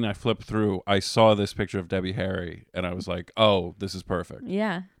magazine I flipped through, I saw this picture of Debbie Harry, and I was like, "Oh, this is perfect."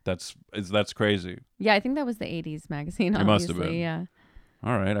 Yeah. That's crazy. Yeah, I think that was the 80s magazine, It must have obviously, been. yeah.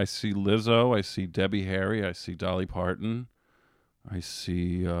 All right. I see Lizzo. I see Debbie Harry. I see Dolly Parton. I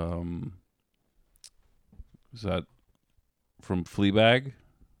see. Is that from Fleabag?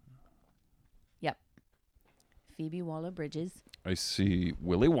 Yep. Phoebe Waller-Bridges. I see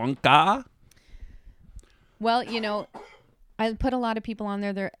Willy Wonka. Well, you know, I put a lot of people on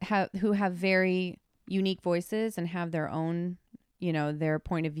there who have very unique voices and have their own, you know, their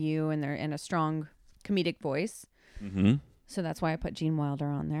point of view and a strong comedic voice. Mm-hmm. So that's why I put Gene Wilder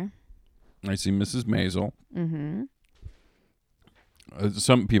on there. I see Mrs. Maisel. Mm-hmm.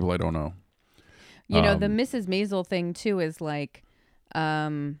 Some people I don't know. You know, the Mrs. Maisel thing too is like,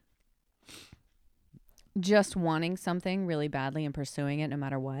 just wanting something really badly and pursuing it no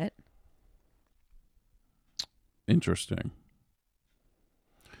matter what. Interesting.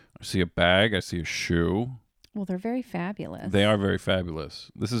 I see a bag. I see a shoe. Well, they're very fabulous. They are very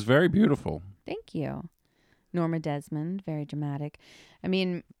fabulous. This is very beautiful. Thank you. Norma Desmond, very dramatic. I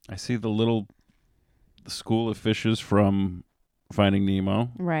mean, I see the school of fishes from Finding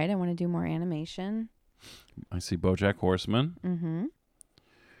Nemo. right. I want to do more animation. I see BoJack Horseman. Mm-hmm.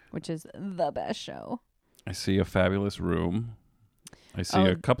 Which is the best show. I see a fabulous room. I see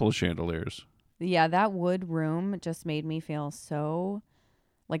a couple of chandeliers. Yeah, that wood room just made me feel so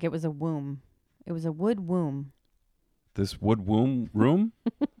like it was a womb. It was a wood womb. This wood womb room?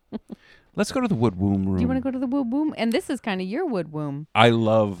 Let's go to the wood womb room. Do you want to go to the wood womb? And this is kind of your wood womb. I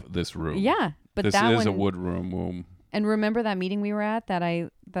love this room. Yeah, but this that is a one, wood room womb. And remember that meeting we were at that I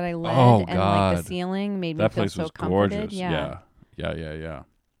led, Oh, and like God. the ceiling made me That feel place so was comforted. gorgeous. Yeah.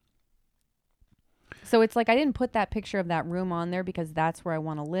 So it's like I didn't put that picture of that room on there because that's where I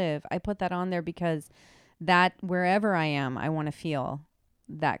want to live. I put that on there because that wherever I am, I want to feel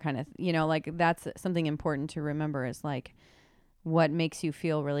that kind of, you know, like that's something important to remember is like what makes you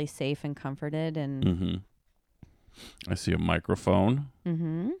feel really safe and comforted. And Mm-hmm. I see a microphone.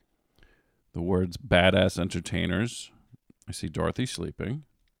 Mm-hmm. The words badass entertainers. I see Dorothy sleeping.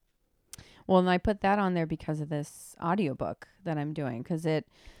 Well, and I put that on there because of this audiobook that I'm doing because Did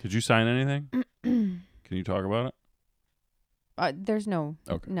you sign anything? Can you talk about it? there's no,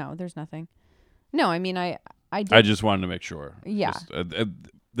 Okay. no, there's nothing. No, I mean, I did. I just wanted to make sure. Yeah.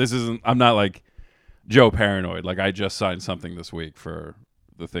 This isn't, I'm not like Joe Paranoid. Like I just signed something this week for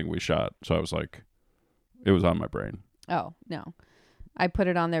the thing we shot. So I was like, it was on my brain. Oh, no. I put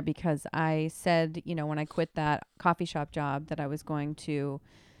it on there because I said, you know, when I quit that coffee shop job that I was going to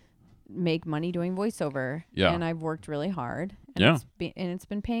make money doing voiceover. Yeah. And I've worked really hard. And Yeah. It's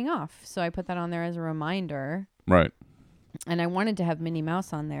been paying off. So I put that on there as a reminder. Right. And I wanted to have Minnie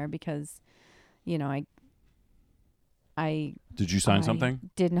Mouse on there because, you know, I Did you sign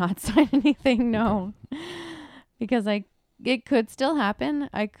something? did not sign anything, no. Because it could still happen.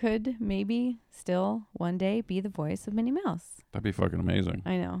 I could maybe still one day be the voice of Minnie Mouse. That'd be fucking amazing.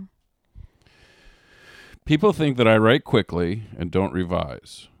 I know. People think that I write quickly and don't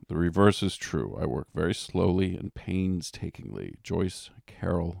revise. The reverse is true. I work very slowly and painstakingly. Joyce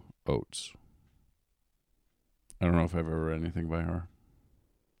Carol Oates. I don't know if I've ever read anything by her.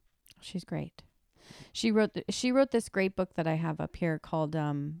 She's great. She wrote this great book that I have up here called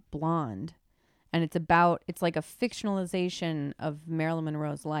Blonde, and it's like a fictionalization of Marilyn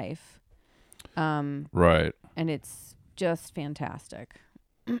Monroe's life. Right. And it's just fantastic.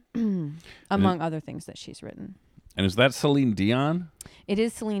 Among other things that she's written. And is that Celine Dion? It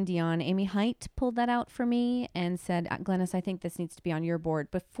is Celine Dion. Amy Height pulled that out for me and said, Glennis, I think this needs to be on your board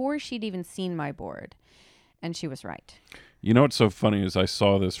before she'd even seen my board. And she was right. You know what's so funny is I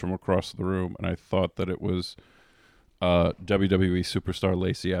saw this from across the room and I thought that it was WWE superstar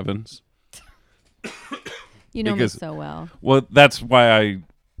Lacey Evans. You know Because- me so well. Well, that's why I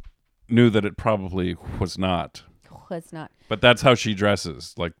knew that it probably was not. It's not. But that's how she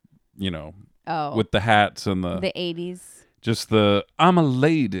dresses, like, you know, Oh, with the hats and the 80s. just the I'm a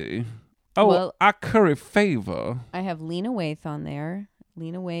lady. Oh, Well- I curry favor. I have Lena Waithe on there.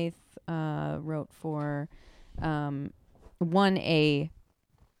 Lena Waithe wrote for, won a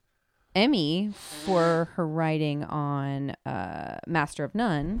Emmy for her writing on Master of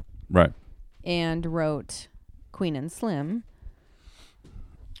None, Right. and wrote Queen and Slim.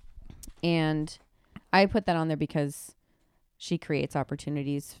 And I put that on there because she creates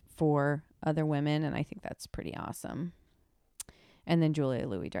opportunities for other women, and I think that's pretty awesome. And then Julia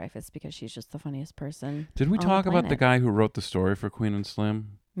Louis-Dreyfus, because she's just the funniest person. Did we on talk about the planet. guy who wrote the story for Queen and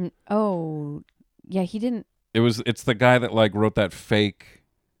Slim? Oh, yeah, he didn't. It's the guy that like wrote that fake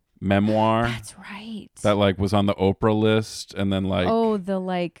memoir That's right. that like was on the Oprah list and then like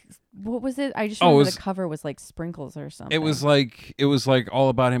What was it? I just Oh, it remember was- the cover was like sprinkles or something. it was like all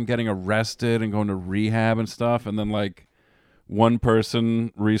about him getting arrested and going to rehab and stuff, and then like one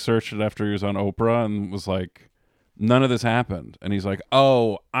person researched it after he was on Oprah and was like, none of this happened, and he's like,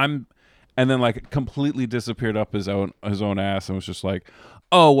 and then like completely disappeared up his own ass and was just like,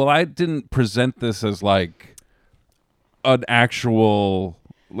 oh well, I didn't present this as like an actual,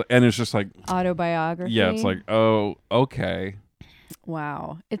 and it's just like, autobiography. yeah, it's like, oh okay.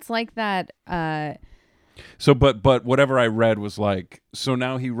 wow. It's like that. So, but whatever I read was like, so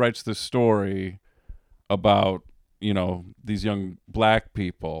now he writes this story about, you know, these young black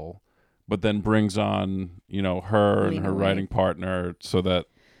people, but then brings on, you know, her and Lena her Waithe. writing partner so that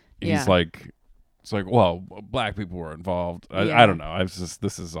he's Yeah. like, it's like, well, black people were involved. Yeah. I don't know. I was just,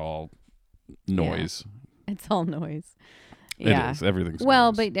 this is all noise. It's all noise. Yeah. It is. Everything's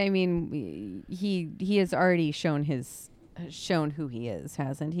Well, noise. but I mean, he has already shown who he is,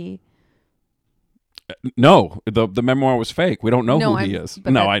 hasn't he? No, the memoir was fake. We don't know No, who he I'm- is.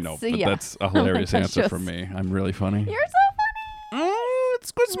 but No, I that's- know, but yeah. that's a hilarious That's answer from just- me. I'm really funny. You're so funny. Oh,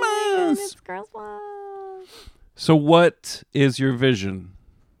 it's Oh my God, Christmas. it's Christmas. So what is your vision?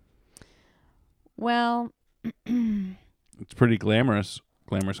 Well, It's pretty glamorous.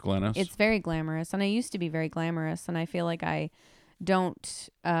 Glamorous Glennis. it's very glamorous, and I used to be very glamorous, and I feel like I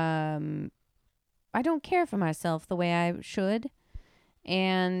don't care for myself the way I should,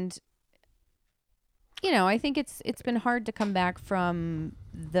 and you know, I think it's been hard to come back from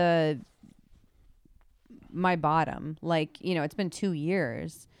my bottom. Like, you know, it's been 2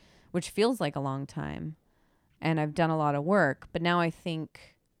 years, which feels like a long time, and I've done a lot of work, but now I think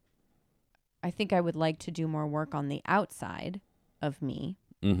I would like to do more work on the outside of me.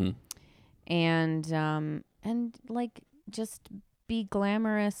 Mm-hmm. And like just be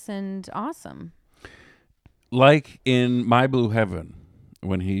glamorous and awesome. Like in My Blue Heaven,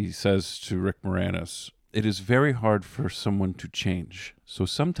 when he says to Rick Moranis, it is very hard for someone to change. So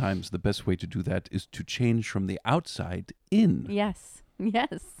sometimes the best way to do that is to change from the outside in. Yes.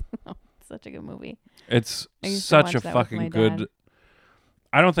 Yes. Such a good movie. It's I used to such watch a that with fucking my good. dad.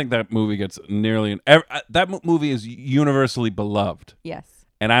 I don't think that movie gets nearly that movie is universally beloved, Yes.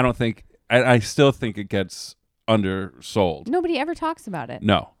 and I don't think I still think it gets undersold. Nobody ever talks about it.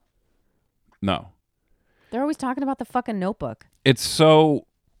 No. They're always talking about the fucking Notebook. It's so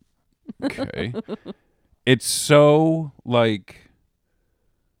okay. It's so like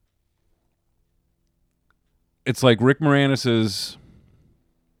it's like Rick Moranis is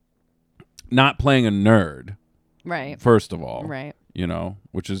not playing a nerd, Right. first of all. Right. You know,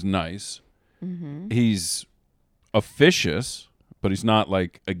 which is nice. Mm-hmm. He's officious, but he's not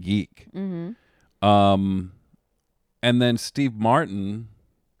like a geek. Mm-hmm. And then Steve Martin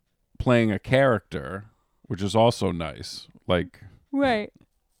playing a character, which is also nice, like Right.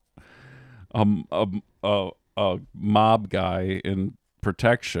 a mob guy in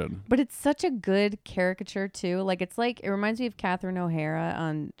Protection. But it's such a good caricature too. Like it reminds me of Catherine O'Hara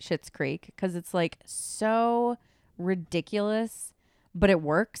on Schitt's Creek because it's like so ridiculous, but it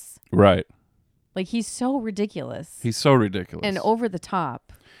works. Right. Like he's so ridiculous He's so ridiculous. and over the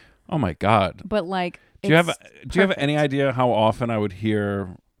top, oh my God. but like Do you have perfect. any idea how often I would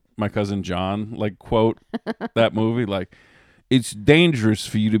hear my cousin John like quote that movie? Like, it's dangerous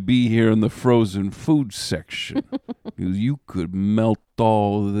for you to be here in the frozen food section because you could melt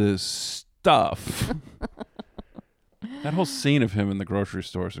all this stuff. That whole scene of him in the grocery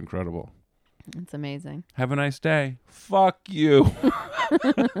store is incredible. It's amazing. Have a nice day. Fuck you.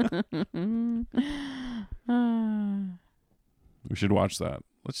 We should watch that.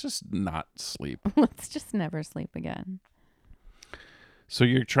 Let's just not sleep. Let's just never sleep again. So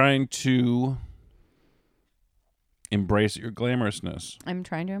you're trying to embrace your glamorousness. I'm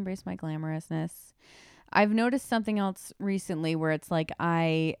trying to embrace my glamorousness. I've noticed something else recently where it's like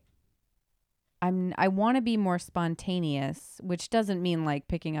I want to be more spontaneous, which doesn't mean like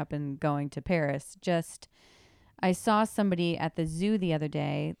picking up and going to Paris. Just I saw somebody at the zoo the other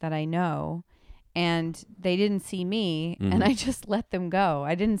day that I know, and they didn't see me, and I just let them go.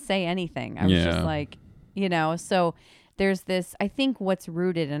 I didn't say anything. I was just like, so there's this, I think what's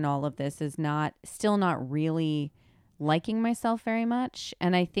rooted in all of this is still not really liking myself very much.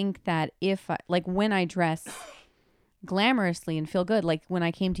 And I think that when I dress glamorously and feel good, like when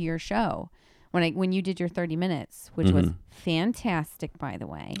I came to your show, when you did your 30 minutes, which was fantastic, by the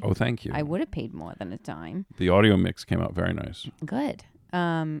way. Oh, thank you. I would have paid more than a dime. The audio mix came out very nice. Good.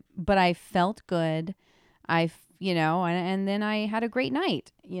 But I felt good. And then I had a great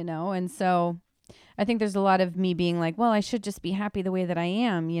night, and so I think there's a lot of me being like, well, I should just be happy the way that I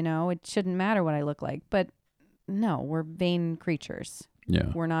am, it shouldn't matter what I look like. But no, we're vain creatures. Yeah.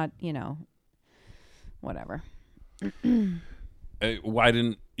 We're not, whatever. Why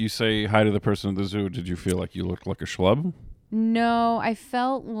didn't you say hi to the person at the zoo? Did you feel like you looked like a schlub? No, I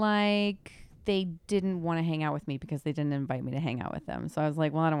felt like they didn't want to hang out with me because they didn't invite me to hang out with them. So I was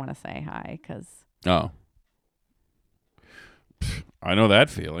like, well, I don't want to say hi because. Oh. I know that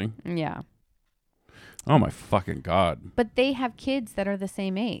feeling. Yeah. Oh, my fucking God. But they have kids that are the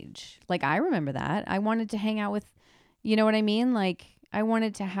same age. Like, I remember that. I wanted to hang out with, you know what I mean? Like, I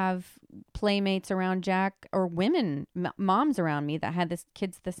wanted to have playmates around Jack or women, moms around me that had this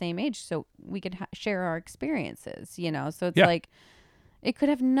kids the same age so we could share our experiences, So it's like, it could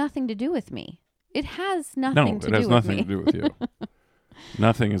have nothing to do with me. It has nothing to do with me. No, it has nothing to do with you.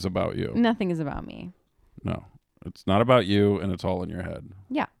 Nothing is about you. Nothing is about me. No, it's not about you, and it's all in your head.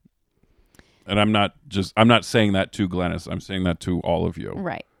 Yeah. And I'm not saying that to Glennis. I'm saying that to all of you.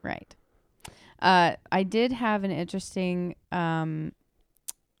 Right. I did have an interesting,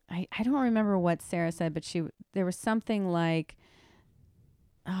 I don't remember what Sarah said, but there was something like,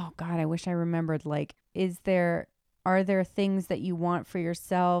 oh God, I wish I remembered. Like, are there things that you want for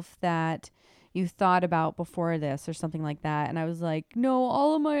yourself that you thought about before this or something like that? And I was like, no,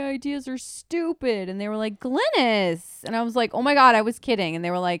 all of my ideas are stupid. And they were like, Glennis. And I was like, oh my God, I was kidding. And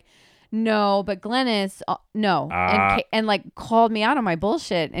they were like, no, but Glennis, no. And like called me out on my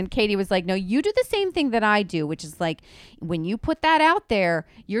bullshit. And Katie was like, no, you do the same thing that I do, which is like, when you put that out there,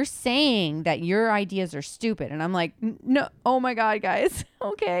 you're saying that your ideas are stupid. And I'm like, no, oh my God, guys.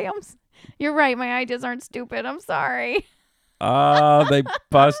 Okay, you're right. My ideas aren't stupid. I'm sorry. Oh, they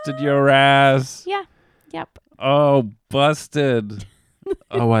busted your ass. Yeah. Yep. Oh, busted.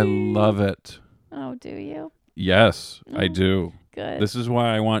 Oh, I love it. Oh, do you? Yes, I do. Good. This is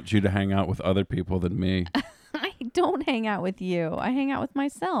why I want you to hang out with other people than me. I don't hang out with you. I hang out with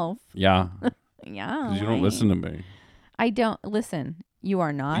myself. Yeah. Yeah. Because you don't listen to me. I don't listen. You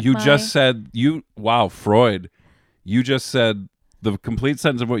are not. You just said wow, Freud. You just said the complete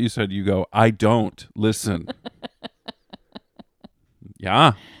sentence of what you said. You go, I don't listen.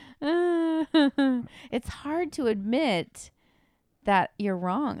 Yeah. It's hard to admit that you're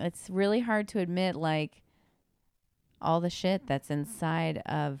wrong. It's really hard to admit, like, all the shit that's inside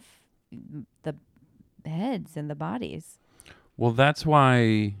of the heads and the bodies. Well, that's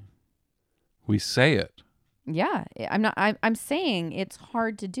why we say it. Yeah. I'm saying it's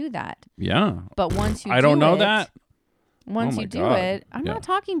hard to do that. Yeah. But once you I don't know that. Once you do it, I'm not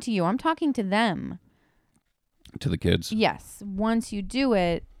talking to you. I'm talking to them. To the kids. Yes. Once you do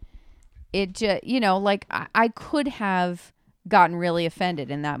it, it just, like I could have gotten really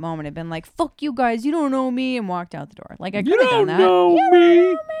offended in that moment and been like, fuck you guys, you don't know me, and walked out the door. Like, I could have done that. You don't know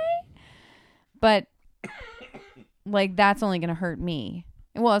me. But like, that's only going to hurt me.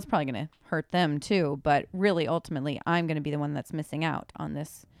 Well, it's probably going to hurt them too, but really ultimately I'm going to be the one that's missing out on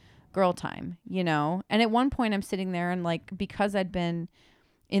this girl time, And at one point I'm sitting there and like, because I'd been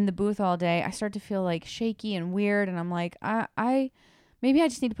in the booth all day, I start to feel like shaky and weird, and I'm like, maybe I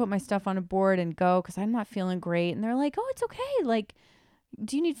just need to put my stuff on a board and go because I'm not feeling great. And they're like, oh, it's okay. Like,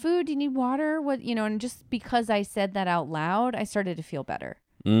 do you need food? Do you need water? What, and just because I said that out loud, I started to feel better.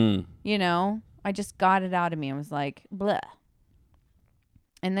 I just got it out of me and was like, bleh.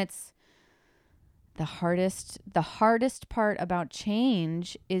 And that's the hardest part about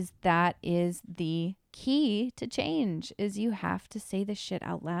change is the key to change is you have to say the shit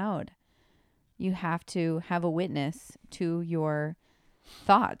out loud. You have to have a witness to your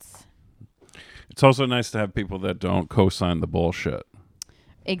thoughts. It's also nice to have people that don't co-sign the bullshit.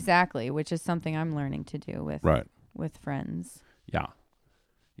 Exactly, which is something I'm learning to do with friends. Yeah.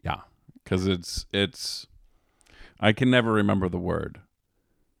 Yeah. Because it's I can never remember the word,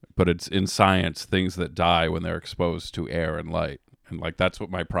 but it's in science, things that die when they're exposed to air and light. And like, that's what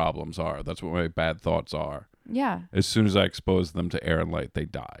my problems are. That's what my bad thoughts are. Yeah. As soon as I expose them to air and light, they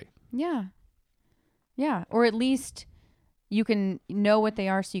die. Yeah. Yeah. Or at least you can know what they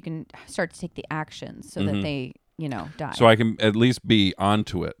are so you can start to take the actions so that they, die. So I can at least be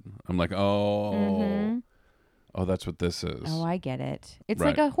onto it. I'm like, oh, that's what this is. Oh, I get it. It's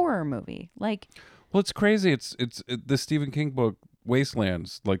Right. like a horror movie. Like, Well, it's crazy. It's the Stephen King book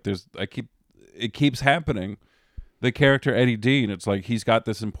Wastelands. Like it keeps happening. The character Eddie Dean, it's like he's got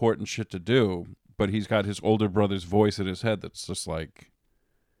this important shit to do, but he's got his older brother's voice in his head that's just like,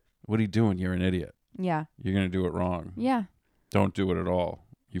 what are you doing? You're an idiot. yeah. You're going to do it wrong. Yeah. Don't do it at all.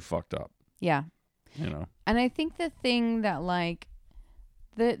 You fucked up. Yeah. And I think the thing that like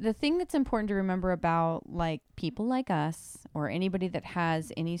the thing that's important to remember about like people like us or anybody that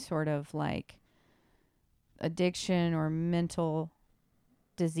has any sort of like addiction or mental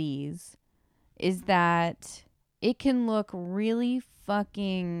disease is that it can look really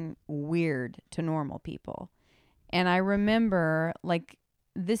fucking weird to normal people. And I remember like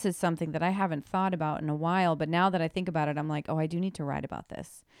this is something that I haven't thought about in a while, but now that I think about it, I'm like, oh, I do need to write about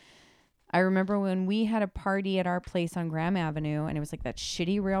this. I remember when we had a party at our place on Graham Avenue, and it was like that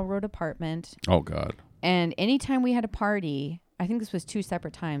shitty railroad apartment. Oh, God. And anytime we had a party, I think this was 2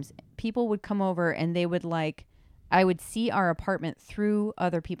 separate times, people would come over and they would like, I would see our apartment through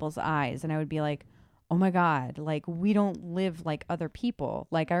other people's eyes. And I would be like, oh my God, like we don't live like other people.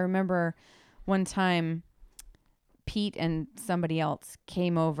 Like I remember one time Pete and somebody else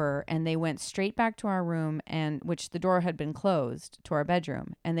came over and they went straight back to our room and which the door had been closed to our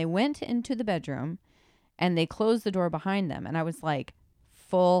bedroom. And they went into the bedroom and they closed the door behind them. And I was like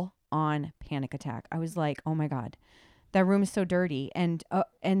full on panic attack. I was like, oh my God, that room is so dirty. And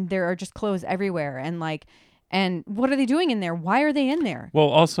there are just clothes everywhere. And like, and what are they doing in there? Why are they in there? Well,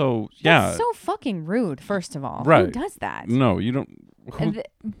 also, yeah. That's so fucking rude, first of all. Right. Who does that? No, you don't.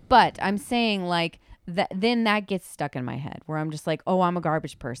 But I'm saying like, then that gets stuck in my head where I'm just like, oh, I'm a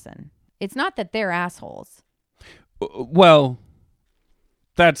garbage person. It's not that they're assholes. Well,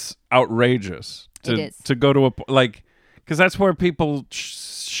 that's outrageous. It is. To go to because that's where people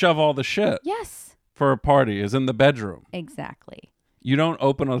shove all the shit Yes, for a party is in the bedroom. exactly. You don't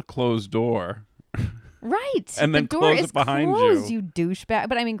open a closed door. Right. And then the door close is it behind closed, you. you douchebag.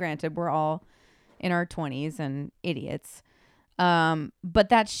 But I mean, granted, we're all in our 20s and idiots. But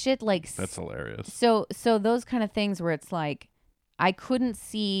that shit like That's hilarious. So those kind of things where it's like I couldn't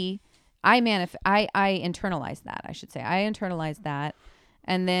see I internalized that, I should say. I internalized that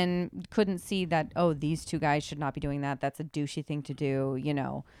and then couldn't see that, oh, these 2 guys should not be doing that. That's a douchey thing to do,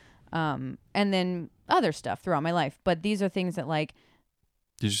 and then other stuff throughout my life. But these are things that like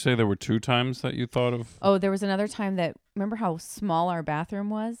Did you say there were 2 times that you thought of? oh, there was another time that remember how small our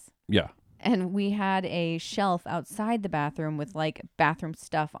bathroom was? Yeah. And we had a shelf outside the bathroom with like bathroom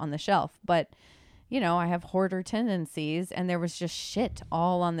stuff on the shelf. But, I have hoarder tendencies and there was just shit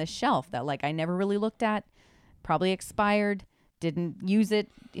all on the shelf that like I never really looked at, probably expired, didn't use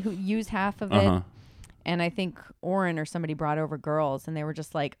half of it. And I think Oren or somebody brought over girls and they were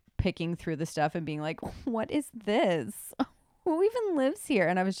just like picking through the stuff and being like, what is this? Who even lives here?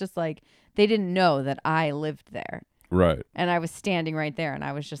 And I was just like, they didn't know that I lived there. Right. And I was standing right there and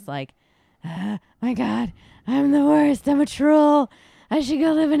I was just like, my God, I'm the worst. I'm a troll. I should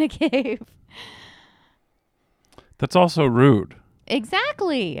go live in a cave. That's also rude.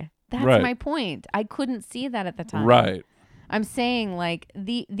 Exactly. That's Right. my point. I couldn't see that at the time. Right. I'm saying like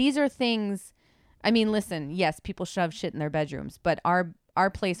these are things. I mean, listen, yes, people shove shit in their bedrooms, but our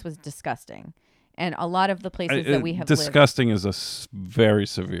place was disgusting. And a lot of the places that we have disgusting is a very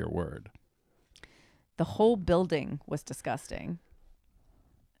severe word. the whole building was disgusting.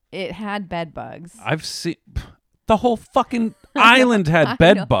 It had bed bugs. I've seen the whole fucking island had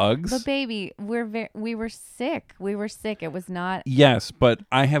bed bugs. But baby, we were sick. We were sick. It was not Yes, but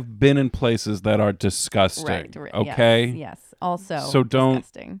I have been in places that are disgusting. right. Okay. Yes. Also, So don't.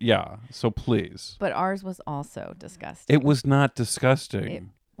 disgusting. Yeah. So please. But ours was also disgusting. It was not disgusting. It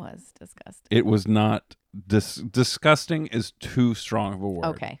was disgusting. It was not. Disgusting is too strong of a word.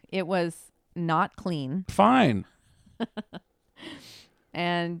 Okay. It was not clean. Fine.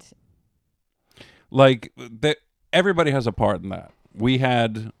 And Like that. Everybody has a part in that. We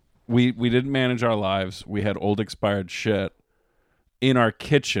didn't manage our lives. We had old expired shit in our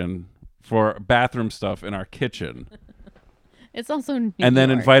kitchen for bathroom stuff in our kitchen. It's also New and then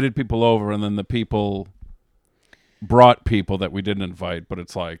York. invited people over, and then the people brought people that we didn't invite, but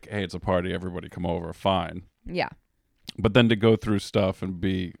it's like, hey, it's a party, everybody come over, fine. Yeah. But then to go through stuff and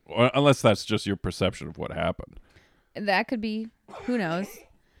be, or unless that's just your perception of what happened. That could be. Who knows?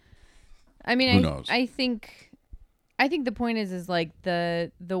 I mean, Who knows? I think the point is like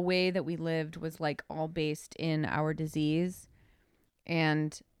the way that we lived was like all based in our disease,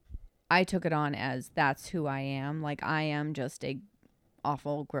 and I took it on as that's who I am. Like I am just a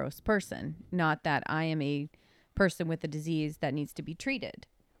awful, gross person. Not that I am a person with a disease that needs to be treated.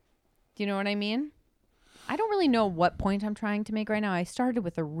 Do you know what I mean? I don't really know what point I'm trying to make right now. I started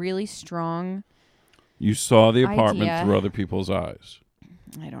with a really strong. You saw the apartment idea. through other people's eyes.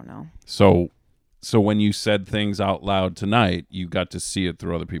 I don't know. So when you said things out loud tonight, you got to see it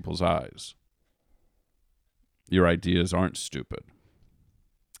through other people's eyes. Your ideas aren't stupid.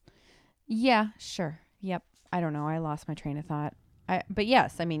 Yeah, sure. Yep. I don't know. I lost my train of thought. But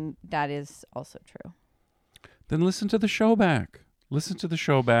yes, I mean, that is also true. Then listen to the show back. Listen to the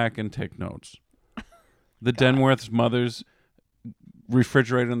show back and take notes. The Denworth's mother's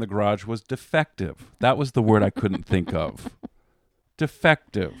refrigerator in the garage was defective. That was the word I couldn't think of.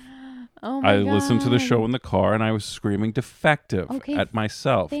 Defective. Oh my I listened to the God. show in the car and I was screaming defective Okay, at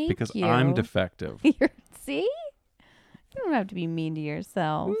myself thank because you. I'm defective. See? You don't have to be mean to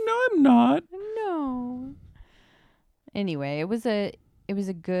yourself. No, I'm not. No. Anyway, it was a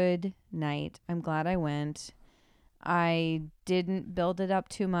good night. I'm glad I went. I didn't build it up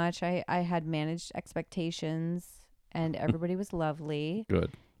too much. I had managed expectations and everybody was lovely.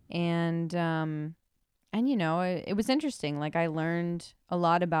 Good. And you know, it was interesting. Like I learned a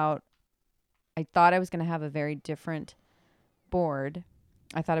lot about, I thought I was going to have a very different board.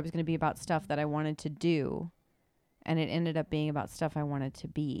 I thought it was going to be about stuff that I wanted to do. And it ended up being about stuff I wanted to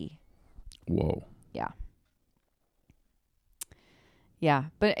be. Whoa. Yeah. Yeah.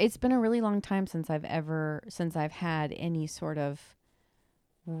 But it's been a really long time since I've had any sort of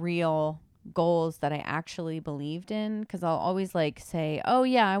real goals that I actually believed in. Cause I'll always like say, oh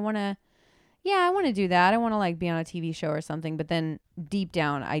yeah, I want to do that. I want to like be on a TV show or something. But then deep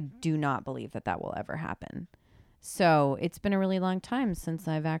down, I do not believe that will ever happen. So it's been a really long time since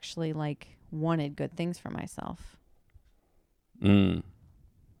I've actually like wanted good things for myself. I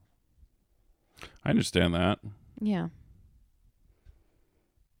understand that. Yeah.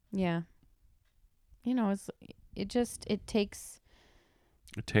 Yeah. You know, it takes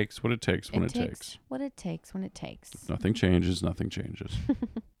It takes what it takes when it takes. what it takes when it takes. If nothing changes, nothing changes.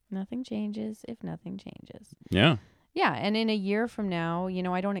 Nothing changes if nothing changes. Yeah. Yeah, and in a year from now, you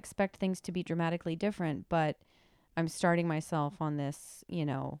know, I don't expect things to be dramatically different, but I'm starting myself on this, you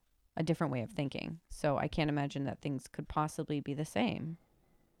know, a different way of thinking. So I can't imagine that things could possibly be the same.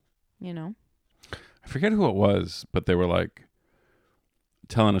 You know? I forget who it was, but they were like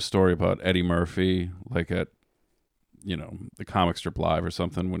telling a story about Eddie Murphy, like at, you know, the Comic Strip Live or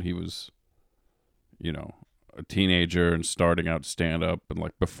something when he was, you know, a teenager and starting out stand up and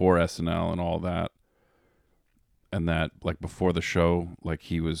like before SNL and all that. And that like before the show, like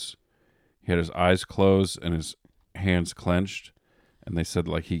he had his eyes closed and his hands clenched. And they said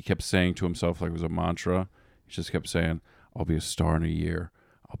like he kept saying to himself like it was a mantra. He just kept saying, I'll be a star in a year.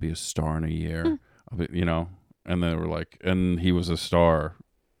 I'll be a star in a year. I'll be, you know, and they were like, and he was a star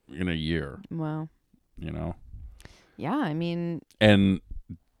in a year, Wow. you know? Yeah, I mean, And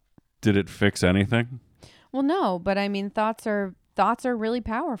did it fix anything? well, no, but I mean, thoughts are really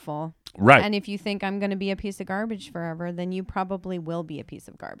powerful. Right. And if you think I'm going to be a piece of garbage forever, then you probably will be a piece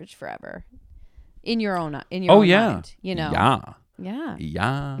of garbage forever. In your own mind, you know. Yeah. Yeah.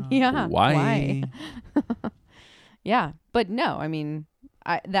 Yeah. Yeah. Why? Yeah. But no, I mean,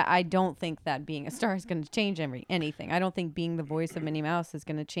 I don't think that being a star is going to change anything. I don't think being the voice of Minnie Mouse is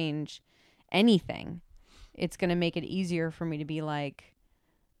going to change anything. It's going to make it easier for me to be like,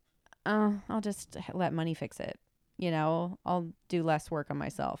 I'll just let money fix it. You know, I'll do less work on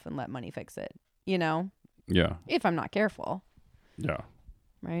myself and let money fix it, you know, Yeah. if I'm not careful. Yeah.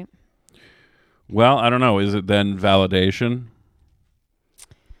 Right. Well, I don't know. Is it then validation?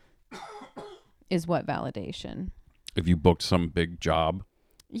 Is what validation? If you booked some big job?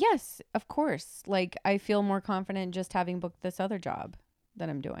 Yes, of course. Like I feel more confident just having booked this other job that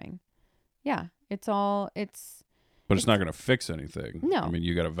I'm doing. Yeah. But it's not going to fix anything. No. I mean,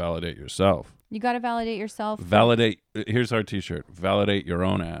 you got to validate yourself. You got to validate yourself. Validate. Here's our t-shirt. Validate your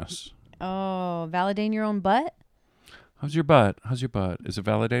own ass. Oh, validating your own butt? How's your butt? How's your butt? Is it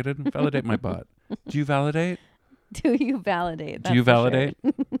validated? Validate my butt. Do you validate? Do you validate? Do you validate?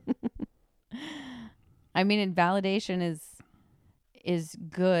 I mean, validation is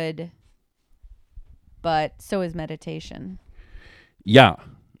good, but so is meditation. Yeah.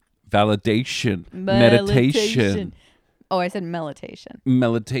 Validation. Meditation. Oh, I said meditation.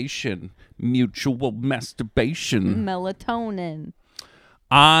 Meditation. Mutual masturbation. Melatonin.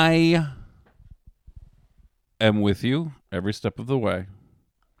 I am with you every step of the way.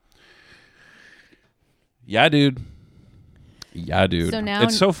 Yeah, dude. Yeah, dude. So now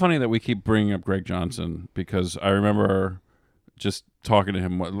it's so funny that we keep bringing up Greg Johnson because I remember just talking to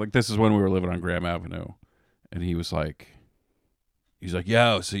him. Like, this is when we were living on Graham Avenue. And he's like,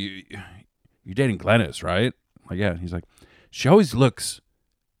 yo, so you're dating Glennis, right? I'm like, yeah. And he's like, she always looks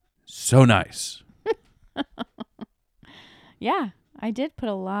so nice. Yeah, I did put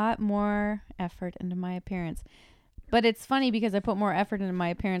a lot more effort into my appearance. But it's funny because I put more effort into my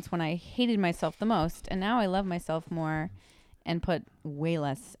appearance when I hated myself the most. And now I love myself more and put way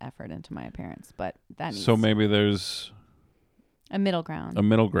less effort into my appearance. But that needs So maybe there's a middle ground. a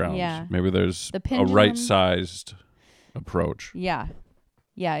middle ground. Yeah. Maybe there's The a pendulum. right-sized approach. Yeah.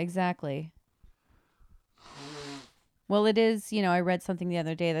 Yeah, exactly. Well, it is, I read something the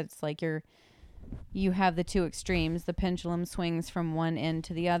other day that's like you have the two extremes. The pendulum swings from one end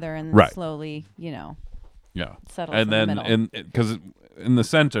to the other and then Right. slowly, Yeah. settles And in the then middle. because in the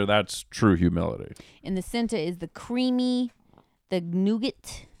center, that's true humility. In the center is the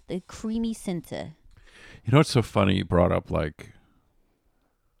nougat, the creamy center. You know what's so funny? You brought up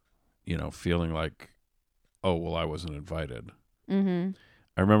feeling like, oh, well, I wasn't invited. Mm-hmm.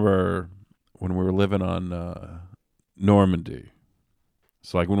 I remember when we were living on Normandy.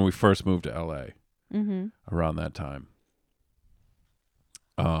 So like when we first moved to LA Mm-hmm. around that time.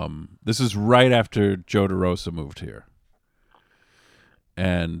 This is right after Joe DeRosa moved here.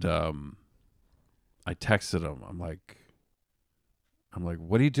 And I texted him. I'm like,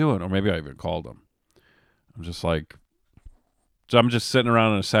 what are you doing? Or maybe I even called him. I'm just sitting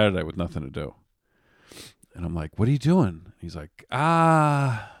around on a Saturday with nothing to do. And I'm like, what are you doing? He's like,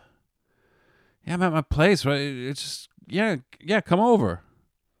 yeah, I'm at my place. Right? It's just, yeah, come over.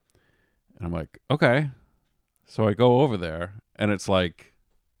 And I'm like, okay. So I go over there, and it's like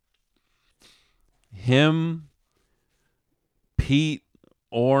him, Pete,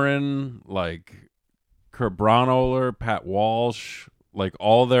 Oren, like Kurt Braunohler, Pat Walsh, like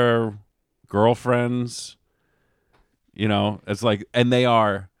all their girlfriends. It's like, and they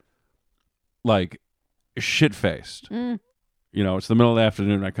are like shit-faced. Mm. It's the middle of the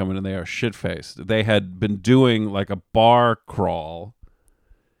afternoon. I come in and they are shit-faced. They had been doing like a bar crawl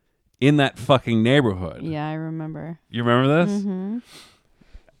in that fucking neighborhood. Yeah, I remember. You remember this? Mm-hmm.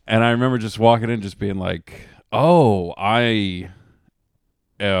 And I remember just walking in, just being like, oh, I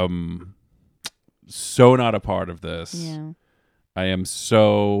am so not a part of this. Yeah. I am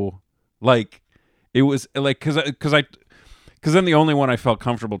so like, it was like, cause then the only one I felt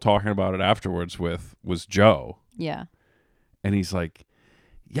comfortable talking about it afterwards with was Joe. Yeah. And he's like,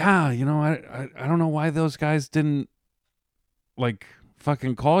 yeah, I don't know why those guys didn't like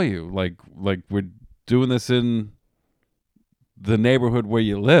fucking call you. Like we're doing this in the neighborhood where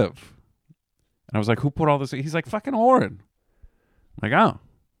you live. And I was like, who put all this? He's like, fucking Oren. I'm like,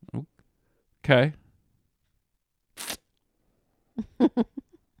 oh, okay.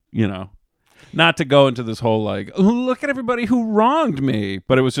 Not to go into this whole like, oh, look at everybody who wronged me.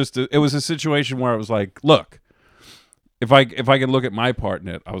 But it was just, it was a situation where I was like, look, if I can look at my part in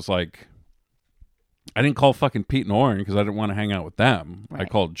it, I was like, I didn't call fucking Pete and Oren because I didn't want to hang out with them. Right. I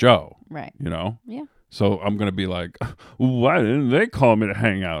called Joe. Right. Yeah. So I'm going to be like, why didn't they call me to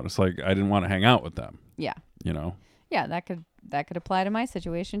hang out? It's like, I didn't want to hang out with them. Yeah. Yeah, that could apply to my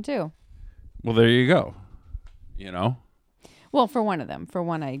situation too. Well, there you go. Well, for one of them. For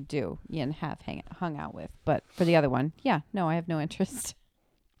one I do and have hung out with. But for the other one, yeah, no, I have no interest.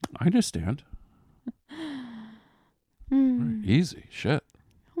 I understand. Easy. Shit.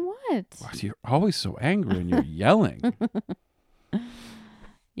 What? Wow, you're always so angry and you're yelling.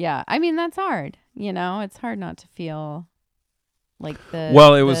 Yeah, I mean, that's hard. It's hard not to feel like the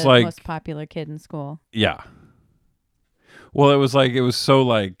most popular kid in school. Yeah. Well, it was so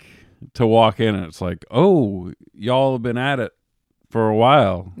like to walk in and it's like, oh, y'all have been at it for a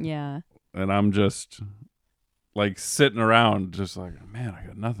while. Yeah. And I'm just like sitting around just like, man, I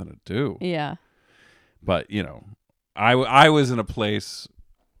got nothing to do. Yeah. But, I was in a place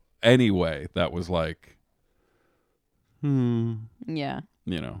anyway that was like, Yeah.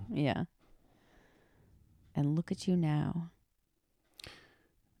 Yeah. And look at you now.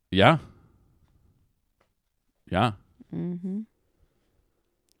 Yeah. Yeah. Mm-hmm.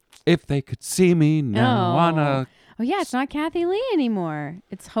 If they could see me now on a... Oh, yeah, it's not Kathy Lee anymore.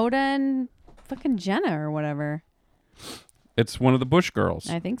 It's Hoda and fucking Jenna or whatever. It's one of the Bush girls.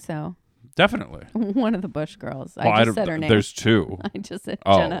 I think so. Definitely. One of the Bush girls. Well, I just said her name. There's two. I just said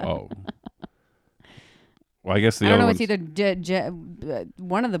Oh, Jenna. oh. Well, I guess the I don't other know. one's... It's either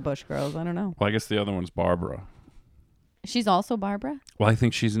one of the Bush girls. I don't know. Well, I guess the other one's Barbara. She's also Barbara. Well, I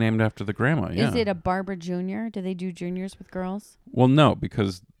think she's named after the grandma, yeah. Is it a Barbara Jr.? Do they do juniors with girls? Well, no,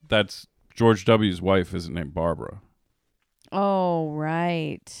 because that's George W.'s wife isn't named Barbara. Oh,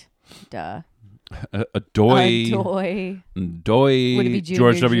 right. Duh. A doy. Doy. Doy. Would it be Junior,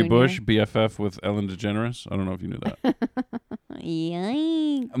 George W. Junior? Bush, BFF with Ellen DeGeneres. I don't know if you knew that.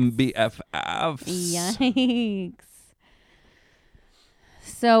 Yikes. BFFs. Yikes.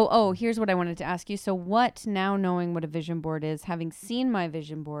 So, here's what I wanted to ask you. So, what, now knowing what a vision board is, having seen my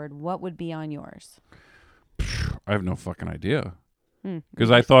vision board, what would be on yours? I have no fucking idea. Because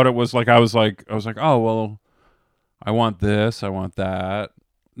I thought it was like, I was like, oh, well, I want this, I want that.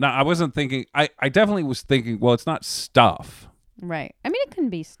 No, I wasn't thinking, I definitely was thinking, well, it's not stuff. Right. I mean, it can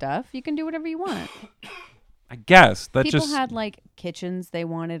be stuff. You can do whatever you want. I guess. That People just... had like kitchens they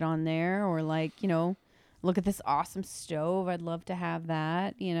wanted on there, or like, look at this awesome stove. I'd love to have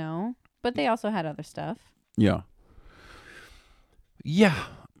that, But they also had other stuff. Yeah. Yeah.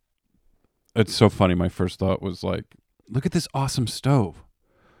 It's so funny. My first thought was like, look at this awesome stove.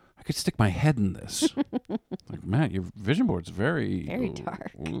 I could stick my head in this. Like, Matt, your vision board's very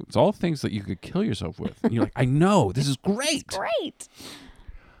dark. It's all things that you could kill yourself with. And you're like, I know, this is great. It's great.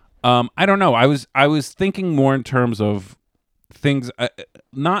 I don't know. I was thinking more in terms of things,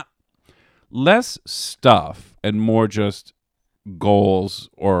 not less stuff and more just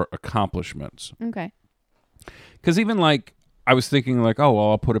goals or accomplishments. Okay. Because even like, I was thinking like, oh, well,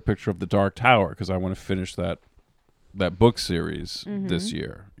 I'll put a picture of the Dark Tower because I want to finish that book series this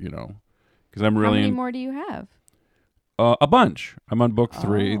year, because I'm really... How many more do you have? A bunch. I'm on book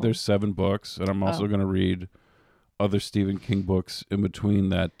 3. Oh. There's 7 books, and I'm also going to read other Stephen King books in between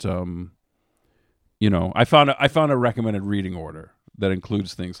that. I found a recommended reading order that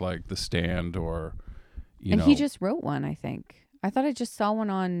includes things like The Stand or, And he just wrote one, I think. I thought I just saw one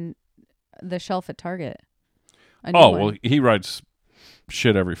on the shelf at Target. Well, he writes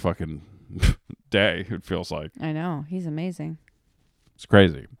shit every fucking day, it feels like. I know. He's amazing. It's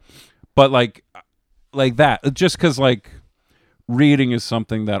crazy. But like that, just because like reading is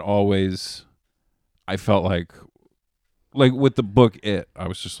something that always I felt like with the book I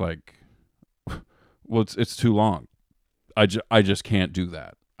was just like, well, it's too long. I just can't do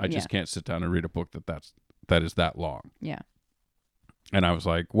that. I just can't sit down and read a book that is that long. Yeah. And I was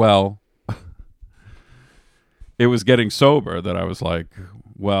like, well, it was getting sober that I was like,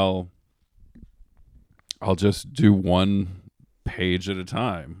 well, I'll just do one page at a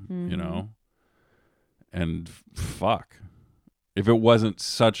time, and fuck. If it wasn't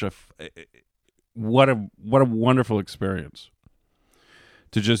such a, what a wonderful experience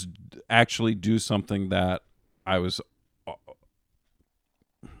to just actually do something that I was, I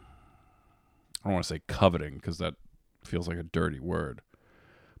don't want to say coveting because that feels like a dirty word,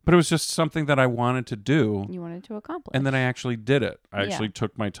 but it was just something that I wanted to do. You wanted to accomplish. And then I actually did it. I actually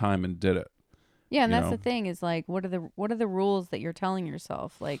took my time and did it. Yeah, and that's the thing is like, what are the rules that you're telling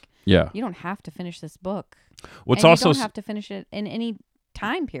yourself? Like, you don't have to finish this book. What's and also you don't have to finish it in any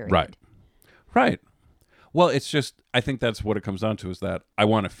time period. Right. Well, it's just, I think that's what it comes down to is that I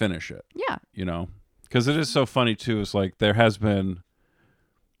want to finish it. Yeah. Because it is so funny too. Is like there has been.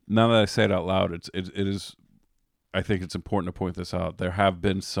 Now that I say it out loud, it is. I think it's important to point this out. There have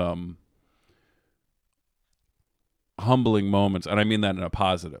been some humbling moments, and I mean that in a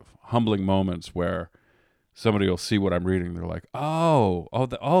positive, humbling moments where somebody will see what I'm reading. They're like, oh,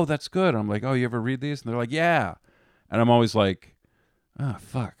 that's good. I'm like, oh, you ever read these? And they're like, yeah. And I'm always like, oh,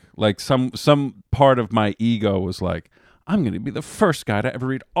 fuck. Like some part of my ego was like, I'm going to be the first guy to ever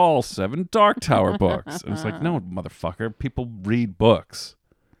read all 7 Dark Tower books. And it's like, no, motherfucker. People read books.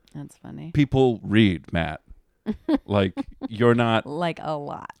 That's funny. People read, Matt. Like, you're not... Like a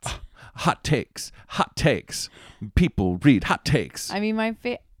lot. Hot takes. People read hot takes. I mean,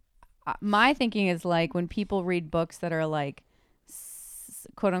 my thinking is like when people read books that are like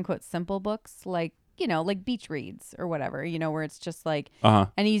quote unquote simple books, like, like beach reads or whatever, where it's just like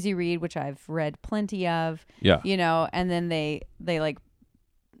an easy read, which I've read plenty of. Yeah. And then they like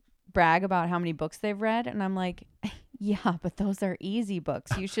brag about how many books they've read. And I'm like, yeah, but those are easy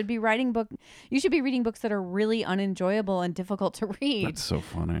books. You should be reading books that are really unenjoyable and difficult to read. That's so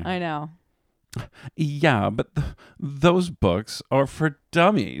funny. I know. Yeah, but those books are for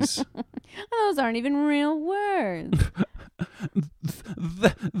dummies. Those aren't even real words.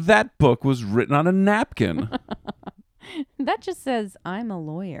 That book was written on a napkin. That just says, I'm a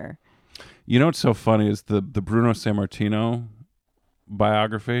lawyer. You know what's so funny is the Bruno Sammartino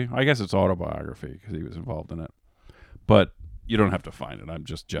biography. I guess it's autobiography because he was involved in it. But you don't have to find it. I'm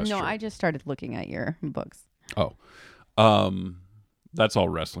just gesturing. No, I just started looking at your books. Oh. That's all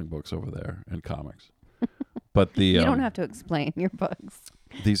wrestling books over there and comics. But the You don't have to explain your books.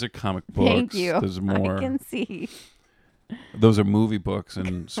 these are comic books. Thank you. There's more. I can see. Those are movie books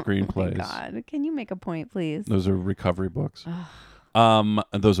and Oh screenplays. my God. Can you make a point, please? Those are recovery books. And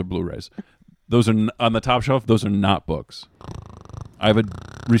those are Blu-rays. Those are on the top shelf. Those are not books. I have a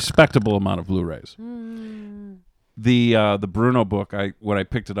respectable amount of Blu-rays. The Bruno book, when I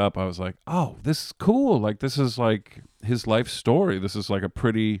picked it up, I was like, oh, this is cool. Like, this is like his life story. This is like a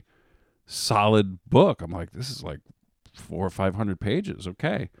pretty solid book. I'm like, this is like 400 or 500 pages.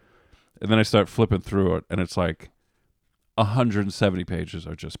 Okay. And then I start flipping through it, and it's like 170 pages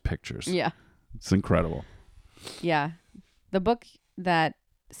are just pictures. Yeah. It's incredible. Yeah. The book that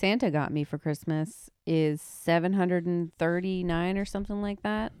Santa got me for Christmas is 739 or something like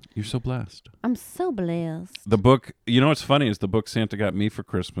that. You're so blessed. I'm so blessed. The book, you know what's funny is the book Santa got me for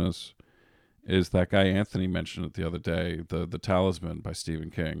Christmas is that guy Anthony mentioned it the other day, the Talisman by Stephen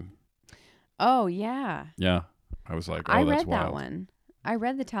King. Oh, yeah. Yeah. I was like, oh, I that's read wild. that one. I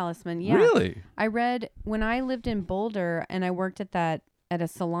read The Talisman. Yeah. Really? I read when I lived in Boulder and I worked at a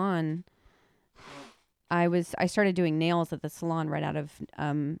salon. I started doing nails at the salon right out of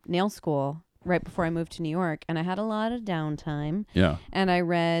nail school right before I moved to New York, and I had a lot of downtime. Yeah. And I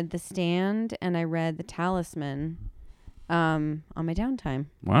read The Stand and I read The Talisman on my downtime.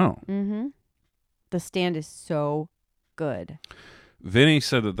 Wow. Mm-hmm. The Stand is so good. Vinny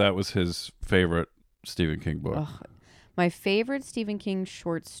said that was his favorite Stephen King book. Ugh. My favorite Stephen King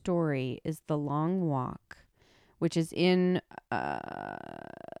short story is The Long Walk, which is in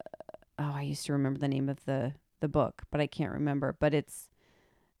I used to remember the name of the book, but I can't remember. But it's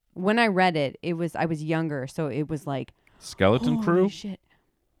when I read it, I was younger, so it was like Skeleton holy Crew? shit.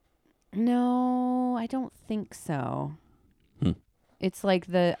 No, I don't think so. It's like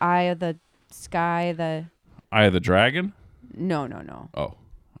the Eye of the Sky, Eye of the Dragon? No. Oh,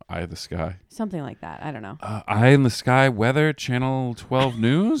 Eye of the Sky. Something like that. I don't know. Eye in the Sky Weather, Channel 12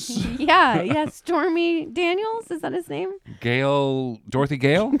 News? Yeah. Stormy Daniels, is that his name? Dorothy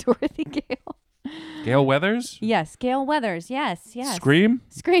Gale? Dorothy Gale. Gale Weathers? Yes, Gale Weathers. Yes. Scream?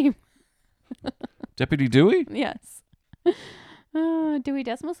 Deputy Dewey? Yes. Dewey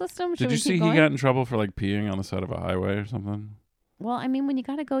Decimal System. Should Did we you see keep he going? got in trouble for like peeing on the side of a highway or something? Well, I mean, when you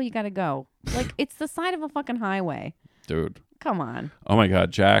gotta go, you gotta go. Like, it's the side of a fucking highway. Dude. Come on. Oh my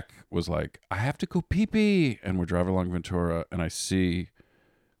God. Jack was like, I have to go pee-pee. And we're driving along Ventura and I see,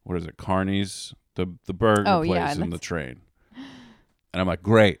 what is it, Carney's, the burger place in the train. And I'm like,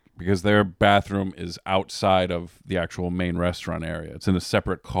 great, because their bathroom is outside of the actual main restaurant area. It's in a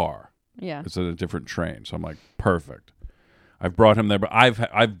separate car. Yeah. It's in a different train. So I'm like, perfect. I've brought him there, but I've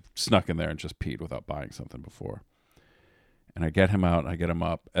snuck in there and just peed without buying something before. And I get him out, and I get him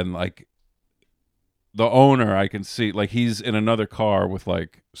up, and like the owner, I can see like he's in another car with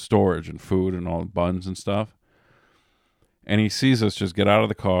like storage and food and all buns and stuff. And he sees us just get out of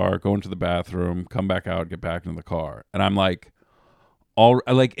the car, go into the bathroom, come back out, get back into the car. And I'm like,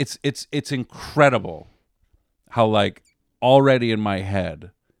 it's incredible how like already in my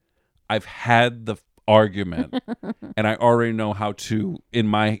head I've had the argument and I already know how to in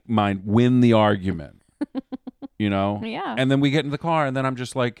my mind win the argument. You know? Yeah. And then we get in the car and then I'm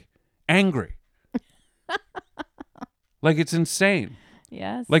just like angry. Like it's insane.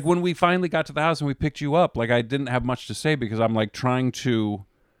 Yes. Like when we finally got to the house and we picked you up, like I didn't have much to say because I'm like trying to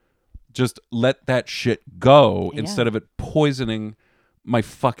just let that shit go instead of it poisoning my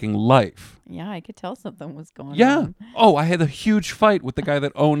fucking life. Yeah, I could tell something was going Yeah. on. Oh, I had a huge fight with the guy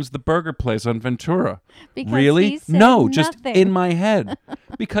that owns the burger place on Ventura. Because really? he said No, just nothing. in my head.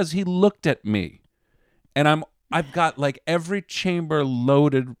 Because he looked at me. And I've got like every chamber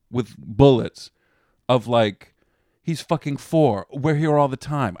loaded with bullets of like, he's fucking 4. We're here all the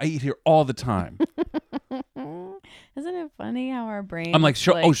time. I eat here all the time. Isn't it funny how our brains... I'm like,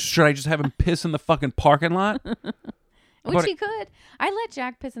 should I just have him piss in the fucking parking lot? Which he could. I let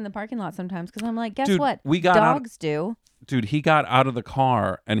Jack piss in the parking lot sometimes because I'm like, guess Dude, what? we got out- Dogs do. Dude, he got out of the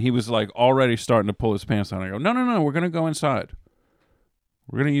car and he was like already starting to pull his pants down. I go, no, we're going to go inside.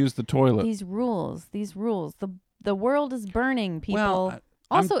 We're going to use the toilet. These rules. The world is burning, people. Well,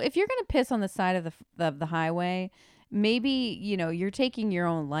 also, if you're going to piss on the side of the highway, maybe, you're taking your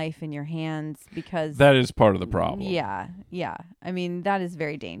own life in your hands because... That is part of the problem. Yeah. I mean, that is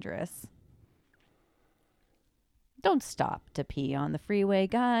very dangerous. Don't stop to pee on the freeway,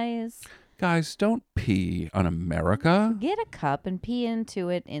 guys. Guys, don't pee on America. Get a cup and pee into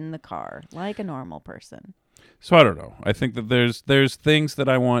it in the car like a normal person. So I don't know. I think that there's things that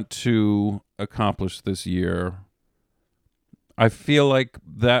I want to accomplish this year. I feel like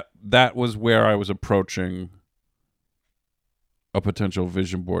that was where I was approaching a potential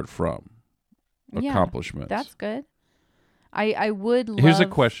vision board from. Yeah, Accomplishments. that's good. I would love... Here's a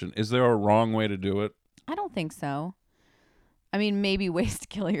question. Is there a wrong way to do it? I don't think so. I mean, maybe ways to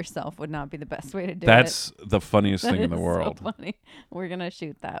kill yourself would not be the best way to do it. That's the funniest thing in the That is world. So funny. We're gonna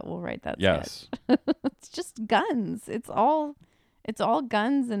shoot that. We'll write that. Yes. sketch. It's just guns. It's all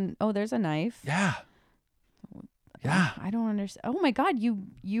guns and there's a knife. Yeah. Yeah. I don't understand. Oh my God,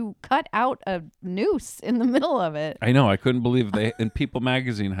 you cut out a noose in the middle of it. I know. I couldn't believe they in People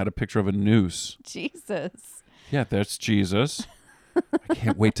magazine had a picture of a noose. Jesus. Yeah, that's Jesus. I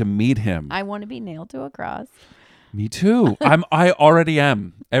can't wait to meet him. I want to be nailed to a cross. Me too. I already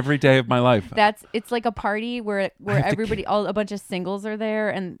am every day of my life. It's like a party where everybody, a bunch of singles are there,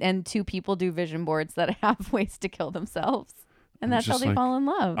 and two people do vision boards that have ways to kill themselves, and I'm that's how just they like, fall in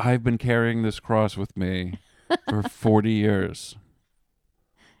love. I've been carrying this cross with me for 40 years.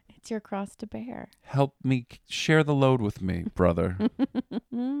 It's your cross to bear. Help me share the load with me, brother.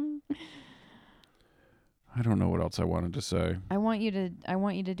 I don't know what else I wanted to say. I want you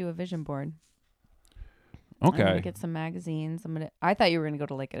to do a vision board. Okay. I'm gonna get some magazines. I thought you were gonna go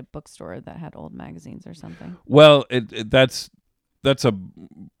to like a bookstore that had old magazines or something. Well, that's a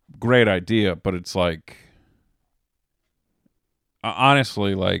great idea, but it's like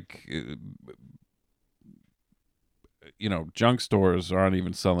honestly, like junk stores aren't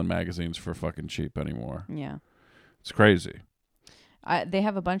even selling magazines for fucking cheap anymore. Yeah, It's crazy. they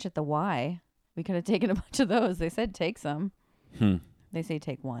have a bunch at the Y. We could have taken a bunch of those. They said take some. They say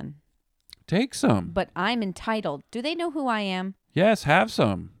take one. Take some. But I'm entitled. Do they know who I am? Yes, have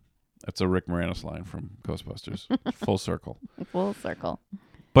some. That's a Rick Moranis line from Ghostbusters. Full circle. Full circle.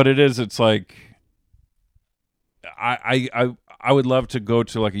 But it's like I would love to go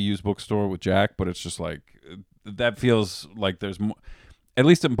to like a used bookstore with Jack, but it's just like that feels like there's more, at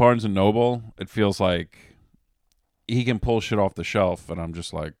least in Barnes and Noble, it feels like he can pull shit off the shelf and I'm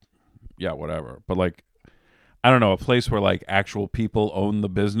just like, yeah, whatever. But like I don't know, a place where like actual people own the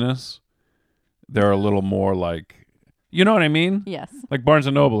business, they're a little more like, you know what I mean? Yes. Like Barnes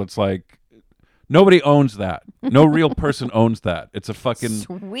and Noble, it's like nobody owns that. No real person owns that. It's a fucking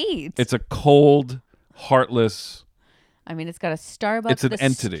sweet. It's a cold, heartless. I mean, it's got a Starbucks. It's an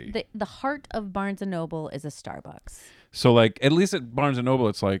entity. The heart of Barnes and Noble is a Starbucks. So like at least at Barnes and Noble,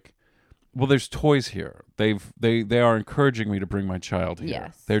 it's like, well, there's toys here. They are encouraging me to bring my child here.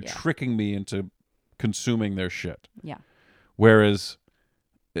 Yes, They're yeah. tricking me into consuming their shit. Yeah. Whereas,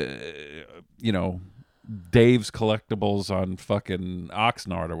 Dave's Collectibles on fucking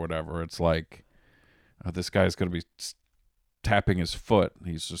Oxnard or whatever, it's like, this guy's going to be tapping his foot.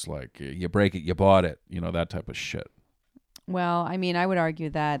 He's just like, you break it, you bought it. That type of shit. Well, I mean, I would argue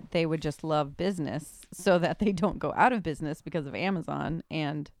that they would just love business so that they don't go out of business because of Amazon.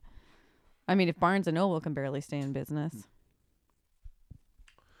 And, I mean, if Barnes & Noble can barely stay in business.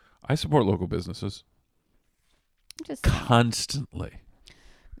 I support local businesses. Just constantly.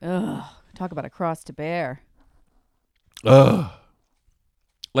 Ugh. Talk about a cross to bear. Ugh.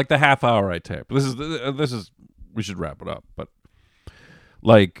 Like the half hour I tape. This is. We should wrap it up. But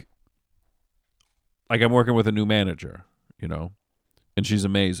like I'm working with a new manager, and she's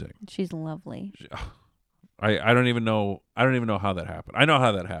amazing. She's lovely. I don't even know. I don't even know how that happened. I know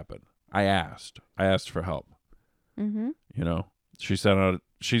how that happened. I asked for help. Mm-hmm. She sent out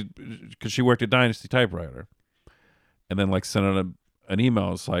because she worked at Dynasty Typewriter, and then like sent out an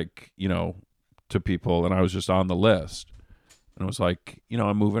email. It's like to people, and I was just on the list, and it was like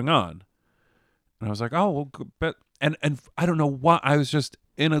I'm moving on, and I was like, oh well, but and I don't know why I was just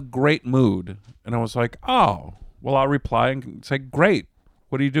in a great mood, and I was like, oh well, I'll reply and say, great.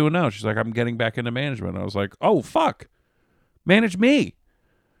 What are you doing now? She's like, I'm getting back into management. I was like, oh fuck, manage me.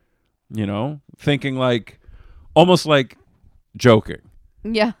 Thinking like almost like joking.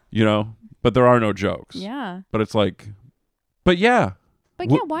 Yeah. But there are no jokes. Yeah. But it's like, but yeah.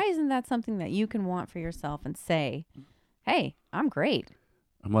 But yeah, why isn't that something that you can want for yourself and say, hey, I'm great?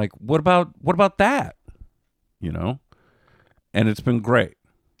 I'm like, what about that? And it's been great.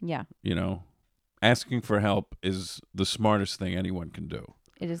 Yeah. Asking for help is the smartest thing anyone can do.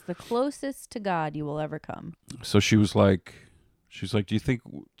 It is the closest to God you will ever come. So she's like, do you think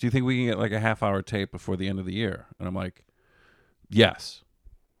we can get like a half hour tape before the end of the year? And I'm like, yes.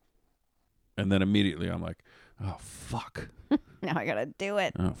 And then immediately I'm like, oh fuck. Now I gotta do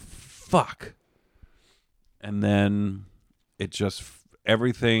it. Oh fuck. And then it just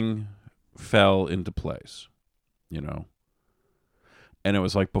everything fell into place, And it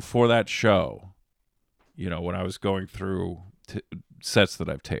was like before that show, when I was going through sets that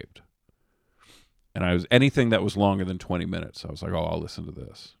I've taped. And I was anything that was longer than 20 minutes. I was like, oh, I'll listen to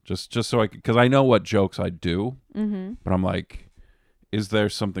this. Just so I could, because I know what jokes I do, but I'm like, is there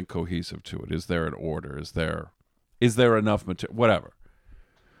something cohesive to it? Is there an order? Is there enough material? Whatever.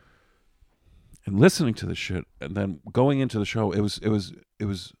 And listening to the shit and then going into the show, it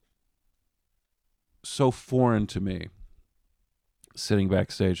was so foreign to me. Sitting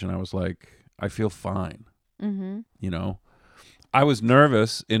backstage, and I was like, I feel fine. I was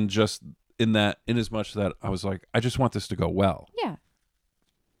nervous in as much that I was like, I just want this to go well. Yeah.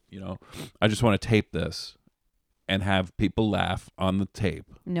 I just want to tape this and have people laugh on the tape.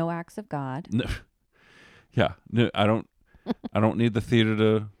 No acts of God. No, yeah. No, I don't need the theater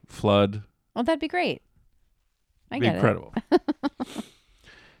to flood. Oh, that'd be great. I Be get incredible.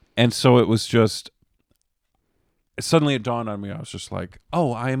 And so it was just, suddenly it dawned on me. I was just like,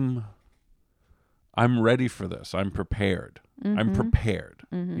 oh, I'm ready for this. I'm prepared. I'm prepared,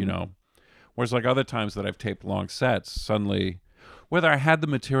 Whereas like other times that I've taped long sets, suddenly, whether I had the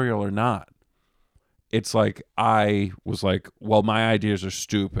material or not, it's like I was like, well, my ideas are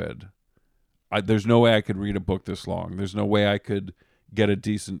stupid. There's no way I could read a book this long. There's no way I could get a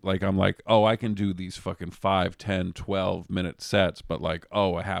decent, like, I'm like, oh, I can do these fucking 5, 10, 12-minute sets, but like,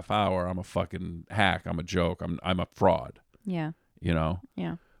 oh, a half hour, I'm a fucking hack. I'm a joke. I'm a fraud. Yeah.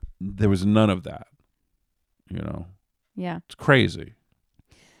 Yeah. There was none of that. Yeah. It's crazy.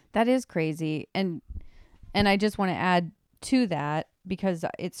 That is crazy. And I just want to add to that, because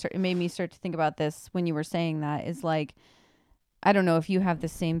it made me start to think about this when you were saying that, is like, I don't know if you have the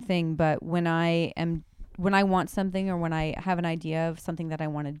same thing, but when I want something, or when I have an idea of something that I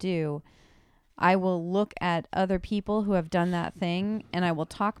want to do, I will look at other people who have done that thing, and I will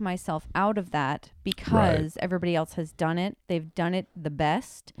talk myself out of that because everybody else has done it. They've done it the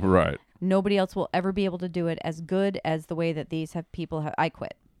best. Right. Nobody else will ever be able to do it as good as the way that these people have. I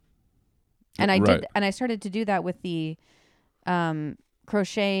quit. And I did, and I started to do that with the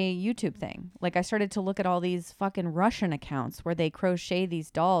crochet YouTube thing. Like, I started to look at all these fucking Russian accounts where they crochet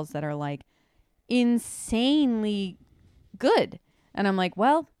these dolls that are like insanely good. And I'm like,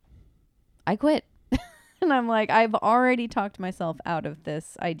 well, I quit. And I'm like, I've already talked myself out of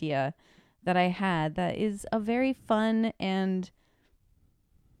this idea that I had that is a very fun and,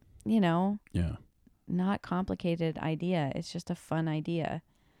 not complicated idea. It's just a fun idea.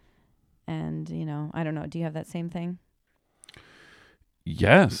 And, I don't know. Do you have that same thing?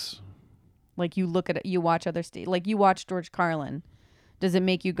 Yes. Like, you look at it, you watch like you watch George Carlin. Does it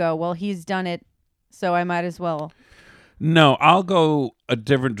make you go, well, he's done it, so I might as well? No, I'll go a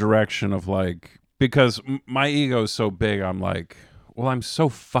different direction of like, because my ego is so big, I'm like, well, I'm so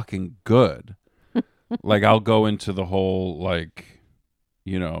fucking good. Like, I'll go into the whole, like,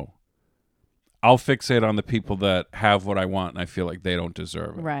 I'll fixate on the people that have what I want and I feel like they don't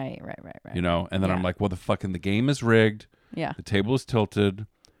deserve it. Right. And then I'm like, well, the game is rigged. Yeah. The table is tilted.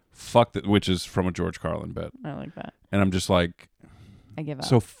 Fuck that, which is from a George Carlin bit. I like that. And I'm just like, I give up.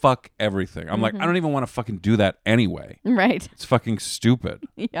 So fuck everything. I'm like, I don't even want to fucking do that anyway. Right. It's fucking stupid.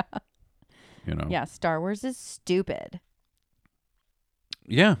 Yeah. Yeah, Star Wars is stupid.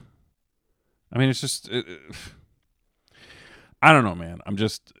 Yeah. I mean, it's just, I don't know, man. I'm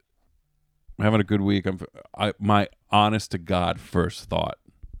having a good week. My honest to God first thought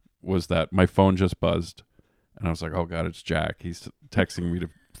was that my phone just buzzed, and I was like, "Oh God, it's Jack. He's texting me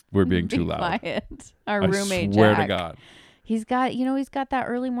we're being too loud." Quiet. Our roommate, I swear Jack. to God, he's got that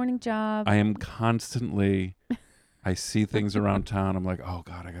early morning job. I am constantly. I see things around town. I'm like, "Oh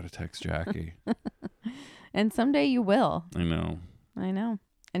God, I gotta text Jackie." And someday you will. I know.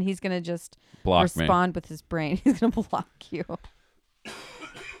 And he's gonna just respond with his brain. He's gonna block you.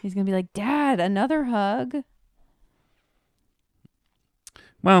 He's going to be like, Dad, another hug.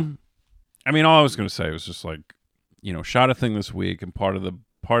 Well, I mean, all I was going to say was just like, shot a thing this week. And part of the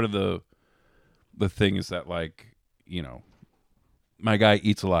thing is that, like, my guy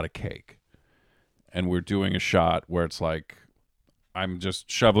eats a lot of cake. And we're doing a shot where it's like, I'm just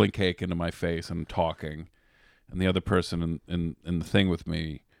shoveling cake into my face and talking. And the other person in the thing with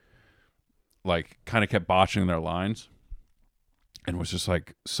me, like, kind of kept botching their lines. And was just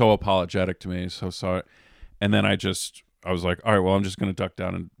like so apologetic to me, so sorry. And then I was like, all right, well, I'm just gonna duck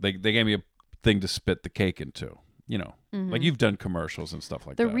down, and they gave me a thing to spit the cake into, like you've done commercials and stuff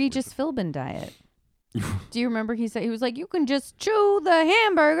like that. The Regis Philbin diet. Do you remember he was like, you can just chew the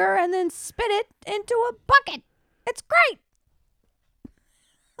hamburger and then spit it into a bucket. It's great.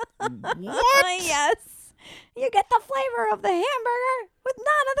 What? Yes. You get the flavor of the hamburger with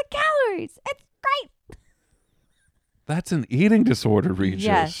none of the calories. It's great. That's an eating disorder,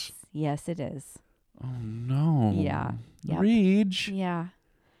 Regis. Yes, it is. Oh no. Yeah. Yep. Reach. Yeah.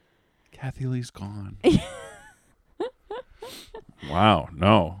 Kathy Lee's gone. Wow.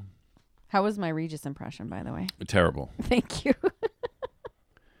 No. How was my Regis impression, by the way? Terrible. Thank you.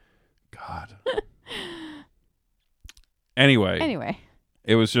 God. Anyway.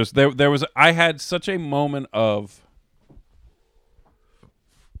 It was just I had such a moment of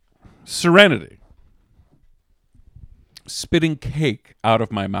serenity. Spitting cake out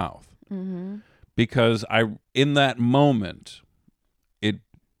of my mouth. Mm-hmm. Because in that moment,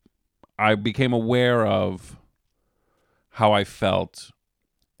 I became aware of how I felt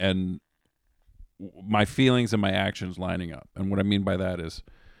and my feelings and my actions lining up. And what I mean by that is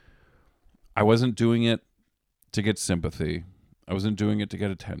I wasn't doing it to get sympathy. I wasn't doing it to get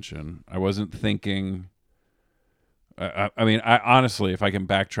attention. I wasn't thinking. I mean, honestly, if I can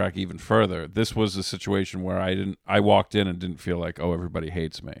backtrack even further, this was a situation where I walked in and didn't feel like, oh, everybody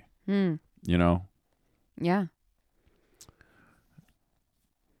hates me. Mm. You know? Yeah.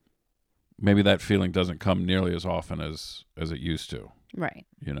 Maybe that feeling doesn't come nearly as often as it used to. Right.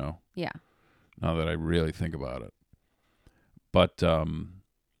 You know? Yeah. Now that I really think about it. But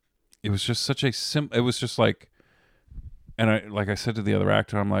it was just such a it was just like, and like I said to the other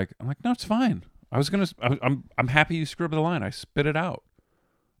actor, I'm like, no, it's fine. I'm happy you screwed up the line. I spit it out.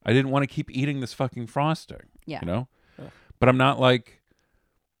 I didn't want to keep eating this fucking frosting. Yeah. You know? Ugh. But I'm not like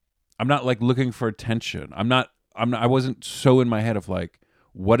looking for attention. I wasn't so in my head of like,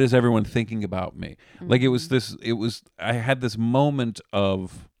 what is everyone thinking about me? Mm-hmm. Like I had this moment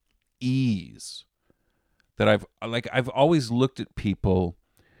of ease that I've always looked at people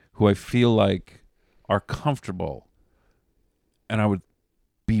who I feel like are comfortable, and I would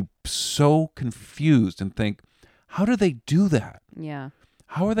be so confused and think, how do they do that? Yeah.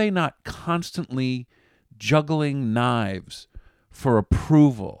 How are they not constantly juggling knives for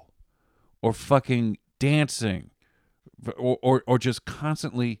approval, or fucking dancing, or just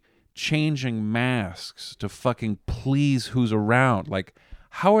constantly changing masks to fucking please who's around? Like,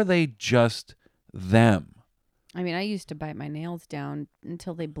 how are they just them? I mean, I used to bite my nails down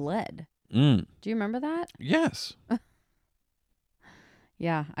until they bled. Mm. Do you remember that? Yes.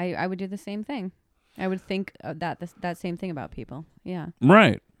 Yeah, I would do the same thing. I would think that same thing about people. Yeah.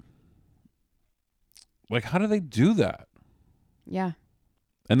 Right. Like, how do they do that? Yeah.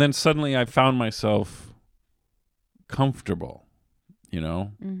 And then suddenly I found myself comfortable, you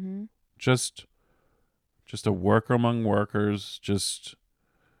know? Mm-hmm. Just a worker among workers, just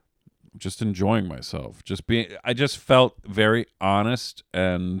enjoying myself. I just felt very honest,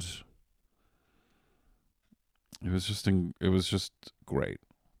 and it was just great.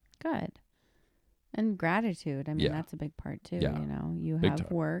 Good. And gratitude. I mean, Yeah. that's a big part too. Yeah. You know, you Big have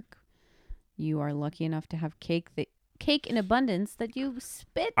time. work. You are lucky enough to have cake in abundance that you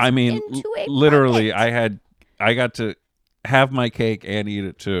spit I mean, into a literally, bucket. I got to have my cake and eat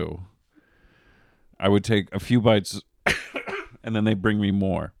it too. I would take a few bites, and then they bring me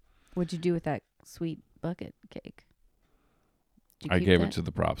more. What'd you do with that sweet bucket cake? Did you I keep gave that? it to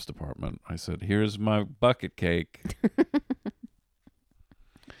the props department. I said, "Here's my bucket cake."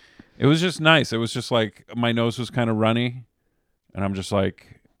 It was just nice. It was just like my nose was kind of runny, and I'm just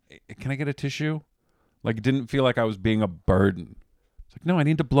like, "Can I get a tissue?" Like, it didn't feel like I was being a burden. It's like, no, I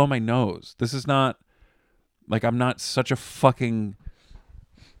need to blow my nose. This is not like, I'm not such a fucking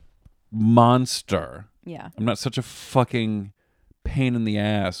monster. Yeah. I'm not such a fucking pain in the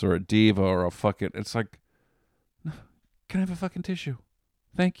ass or a diva or a fucking. It's like, can I have a fucking tissue?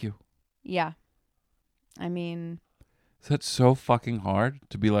 Thank you. Yeah. I mean, Is that so fucking hard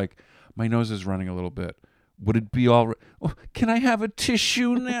to be like, my nose is running a little bit? Would it be all right? Oh, can I have a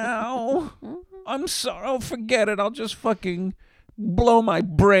tissue now? I'm sorry. Oh, forget it. I'll just fucking blow my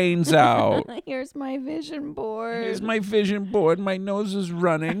brains out. here's my vision board. Here's my vision board. My nose is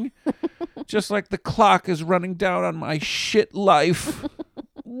running. Just like the clock is running down on my shit life.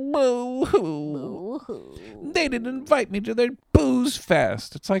 Boo-hoo. They didn't invite me to their booze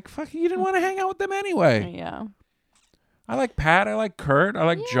fest. It's like, fuck, you didn't want to hang out with them anyway. Yeah. I like Pat. I like Kurt. I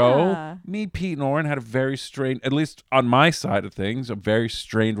like Yeah. Joe. Me, Pete, and Oren had a very strained, at least on my side of things, a very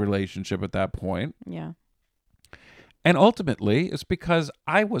strained relationship at that point. Yeah. And ultimately, it's because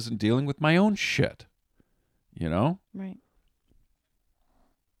I wasn't dealing with my own shit. You know? Right.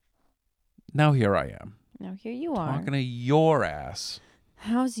 Now here I am. Now here you are. Talking to your ass.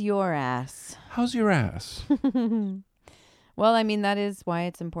 How's your ass? How's your ass? Well, I mean, that is why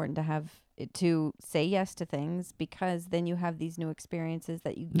it's important to say yes to things, because then you have these new experiences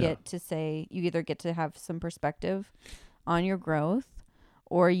that you get to say. You either get to have some perspective on your growth,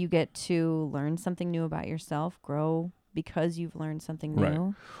 or you get to learn something new about yourself, grow because you've learned something Right.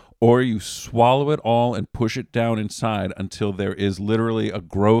 new. Or you swallow it all and push it down inside until there is literally a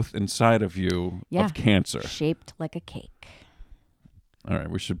growth inside of you Yeah. of cancer. Shaped like a cake. All right,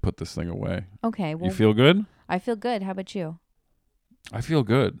 we should put this thing away. Okay. Well, You feel good? I feel good. How about you? I feel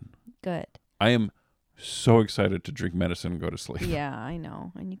good. Good. I am so excited to drink medicine and go to sleep. Yeah, I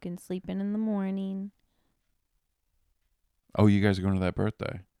know. And you can sleep in the morning. Oh, you guys are going to that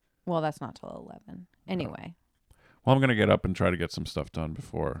birthday? Well, that's not till 11. Anyway. Well, I'm going to get up and try to get some stuff done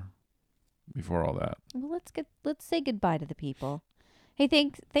before all that. Well, let's say goodbye to the people. Hey,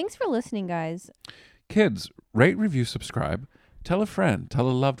 thanks for listening, guys. Kids, rate, review, subscribe. Tell a friend. Tell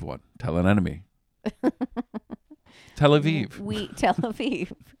a loved one. Tell an enemy. Tel Aviv. Tel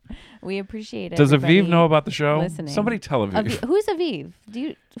Aviv. We appreciate it. Does Aviv know about the show? listening. Somebody tell Aviv. Who's Aviv?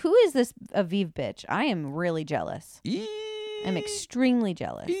 Who is this Aviv bitch? I am really jealous. I'm extremely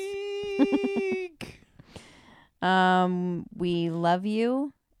jealous. Eek. We love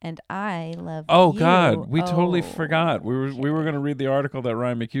you, and I love Oh you. God, we totally Oh, forgot. We were going to read the article that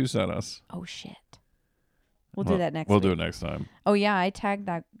Ryan McHugh sent us. Oh shit. We'll do that next We'll week. do it next time. Oh yeah, I tagged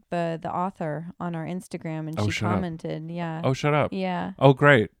the author on our Instagram, and Oh, she shut up. commented. Yeah. Oh, shut up. Yeah. Oh,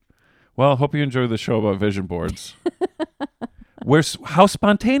 great. Well, hope you enjoy the show about vision boards. How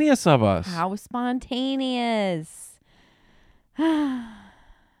spontaneous of us. How spontaneous.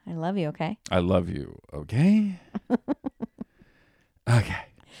 I love you. Okay. I love you. Okay. Okay.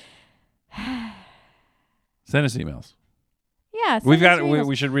 Send us emails. Yeah. We've send us got. your emails.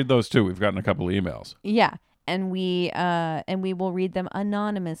 We should read those too. We've gotten a couple of emails. Yeah. And we will read them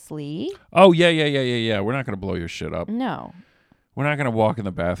anonymously. Oh yeah. We're not gonna blow your shit up. No. We're not gonna walk in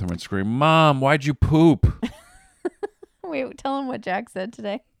the bathroom and scream, "Mom, why'd you poop?" Wait, tell him what Jack said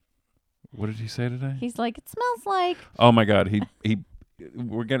today. What did he say today? He's like, it smells like. Oh my God, he.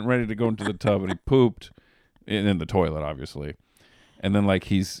 We're getting ready to go into the tub and he pooped in the toilet, obviously, and then like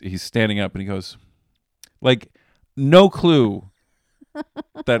he's standing up and he goes, like, no clue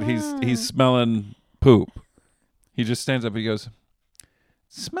that he's smelling poop. He just stands up and he goes,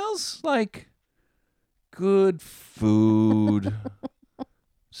 smells like good food.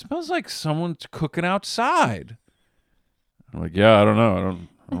 Smells like someone's cooking outside. I'm like, yeah, I don't know.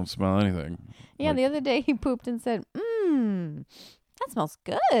 I don't smell anything. Yeah, Like, the other day he pooped and said, that smells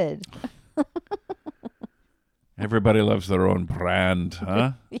good. everybody loves their own brand,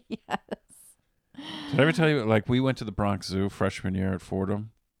 huh? Yes. Did I ever tell you, like, we went to the Bronx Zoo freshman year at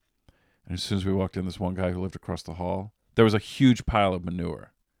Fordham, and as soon as we walked in, this one guy who lived across the hall, there was a huge pile of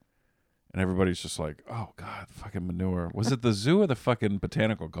manure. And everybody's just like, oh, God, fucking manure. Was it the zoo or the fucking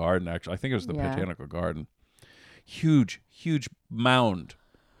botanical garden, actually? I think it was the Yeah. botanical garden. Huge, huge mound.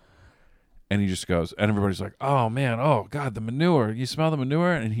 And he just goes, and everybody's like, oh, man, oh, God, the manure. You smell the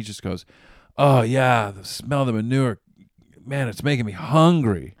manure? And he just goes, oh, yeah, the smell of the manure. Man, it's making me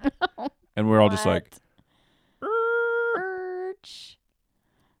hungry. And we're all just like, Urge.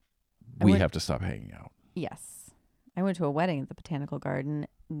 we have to stop hanging out. Yes. I went to a wedding at the Botanical Garden,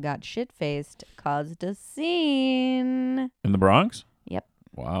 got shit-faced, caused a scene. In the Bronx? Yep.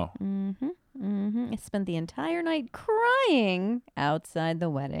 Wow. I spent the entire night crying outside the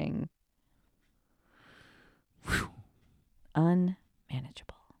wedding.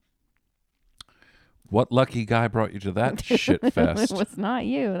 Unmanageable. What lucky guy brought you to that shit fest? It was not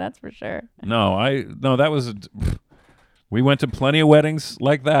you, that's for sure. No, that was we went to plenty of weddings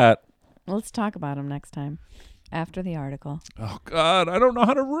like that. Let's talk about them next time after the article. Oh God, I don't know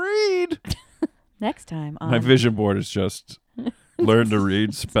how to read. Next time on My vision board is just learn to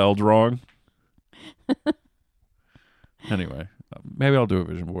read spelled wrong. Anyway, maybe I'll do a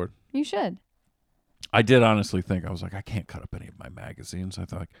vision board. You should. I did honestly think, I was like, I can't cut up any of my magazines. I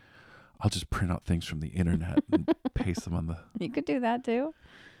thought, I'll just print out things from the internet and paste them on the... You could do that too.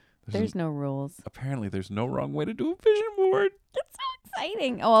 There's no rules. Apparently, there's no wrong way to do a vision board. It's so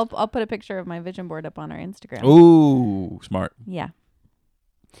exciting. Oh, I'll put a picture of my vision board up on our Instagram. Ooh, smart. Yeah.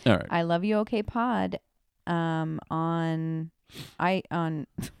 All right. I love you, okay, pod. On On iTunes.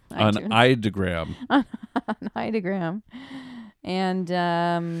 Idegram. on Idegram. And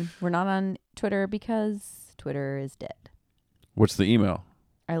we're not on Twitter because Twitter is dead. What's the email?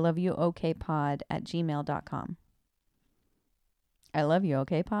 I love you, okay, pod @gmail.com. I love you,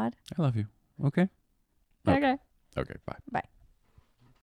 okay, pod? I love you. Okay. Okay. Okay, bye. Bye.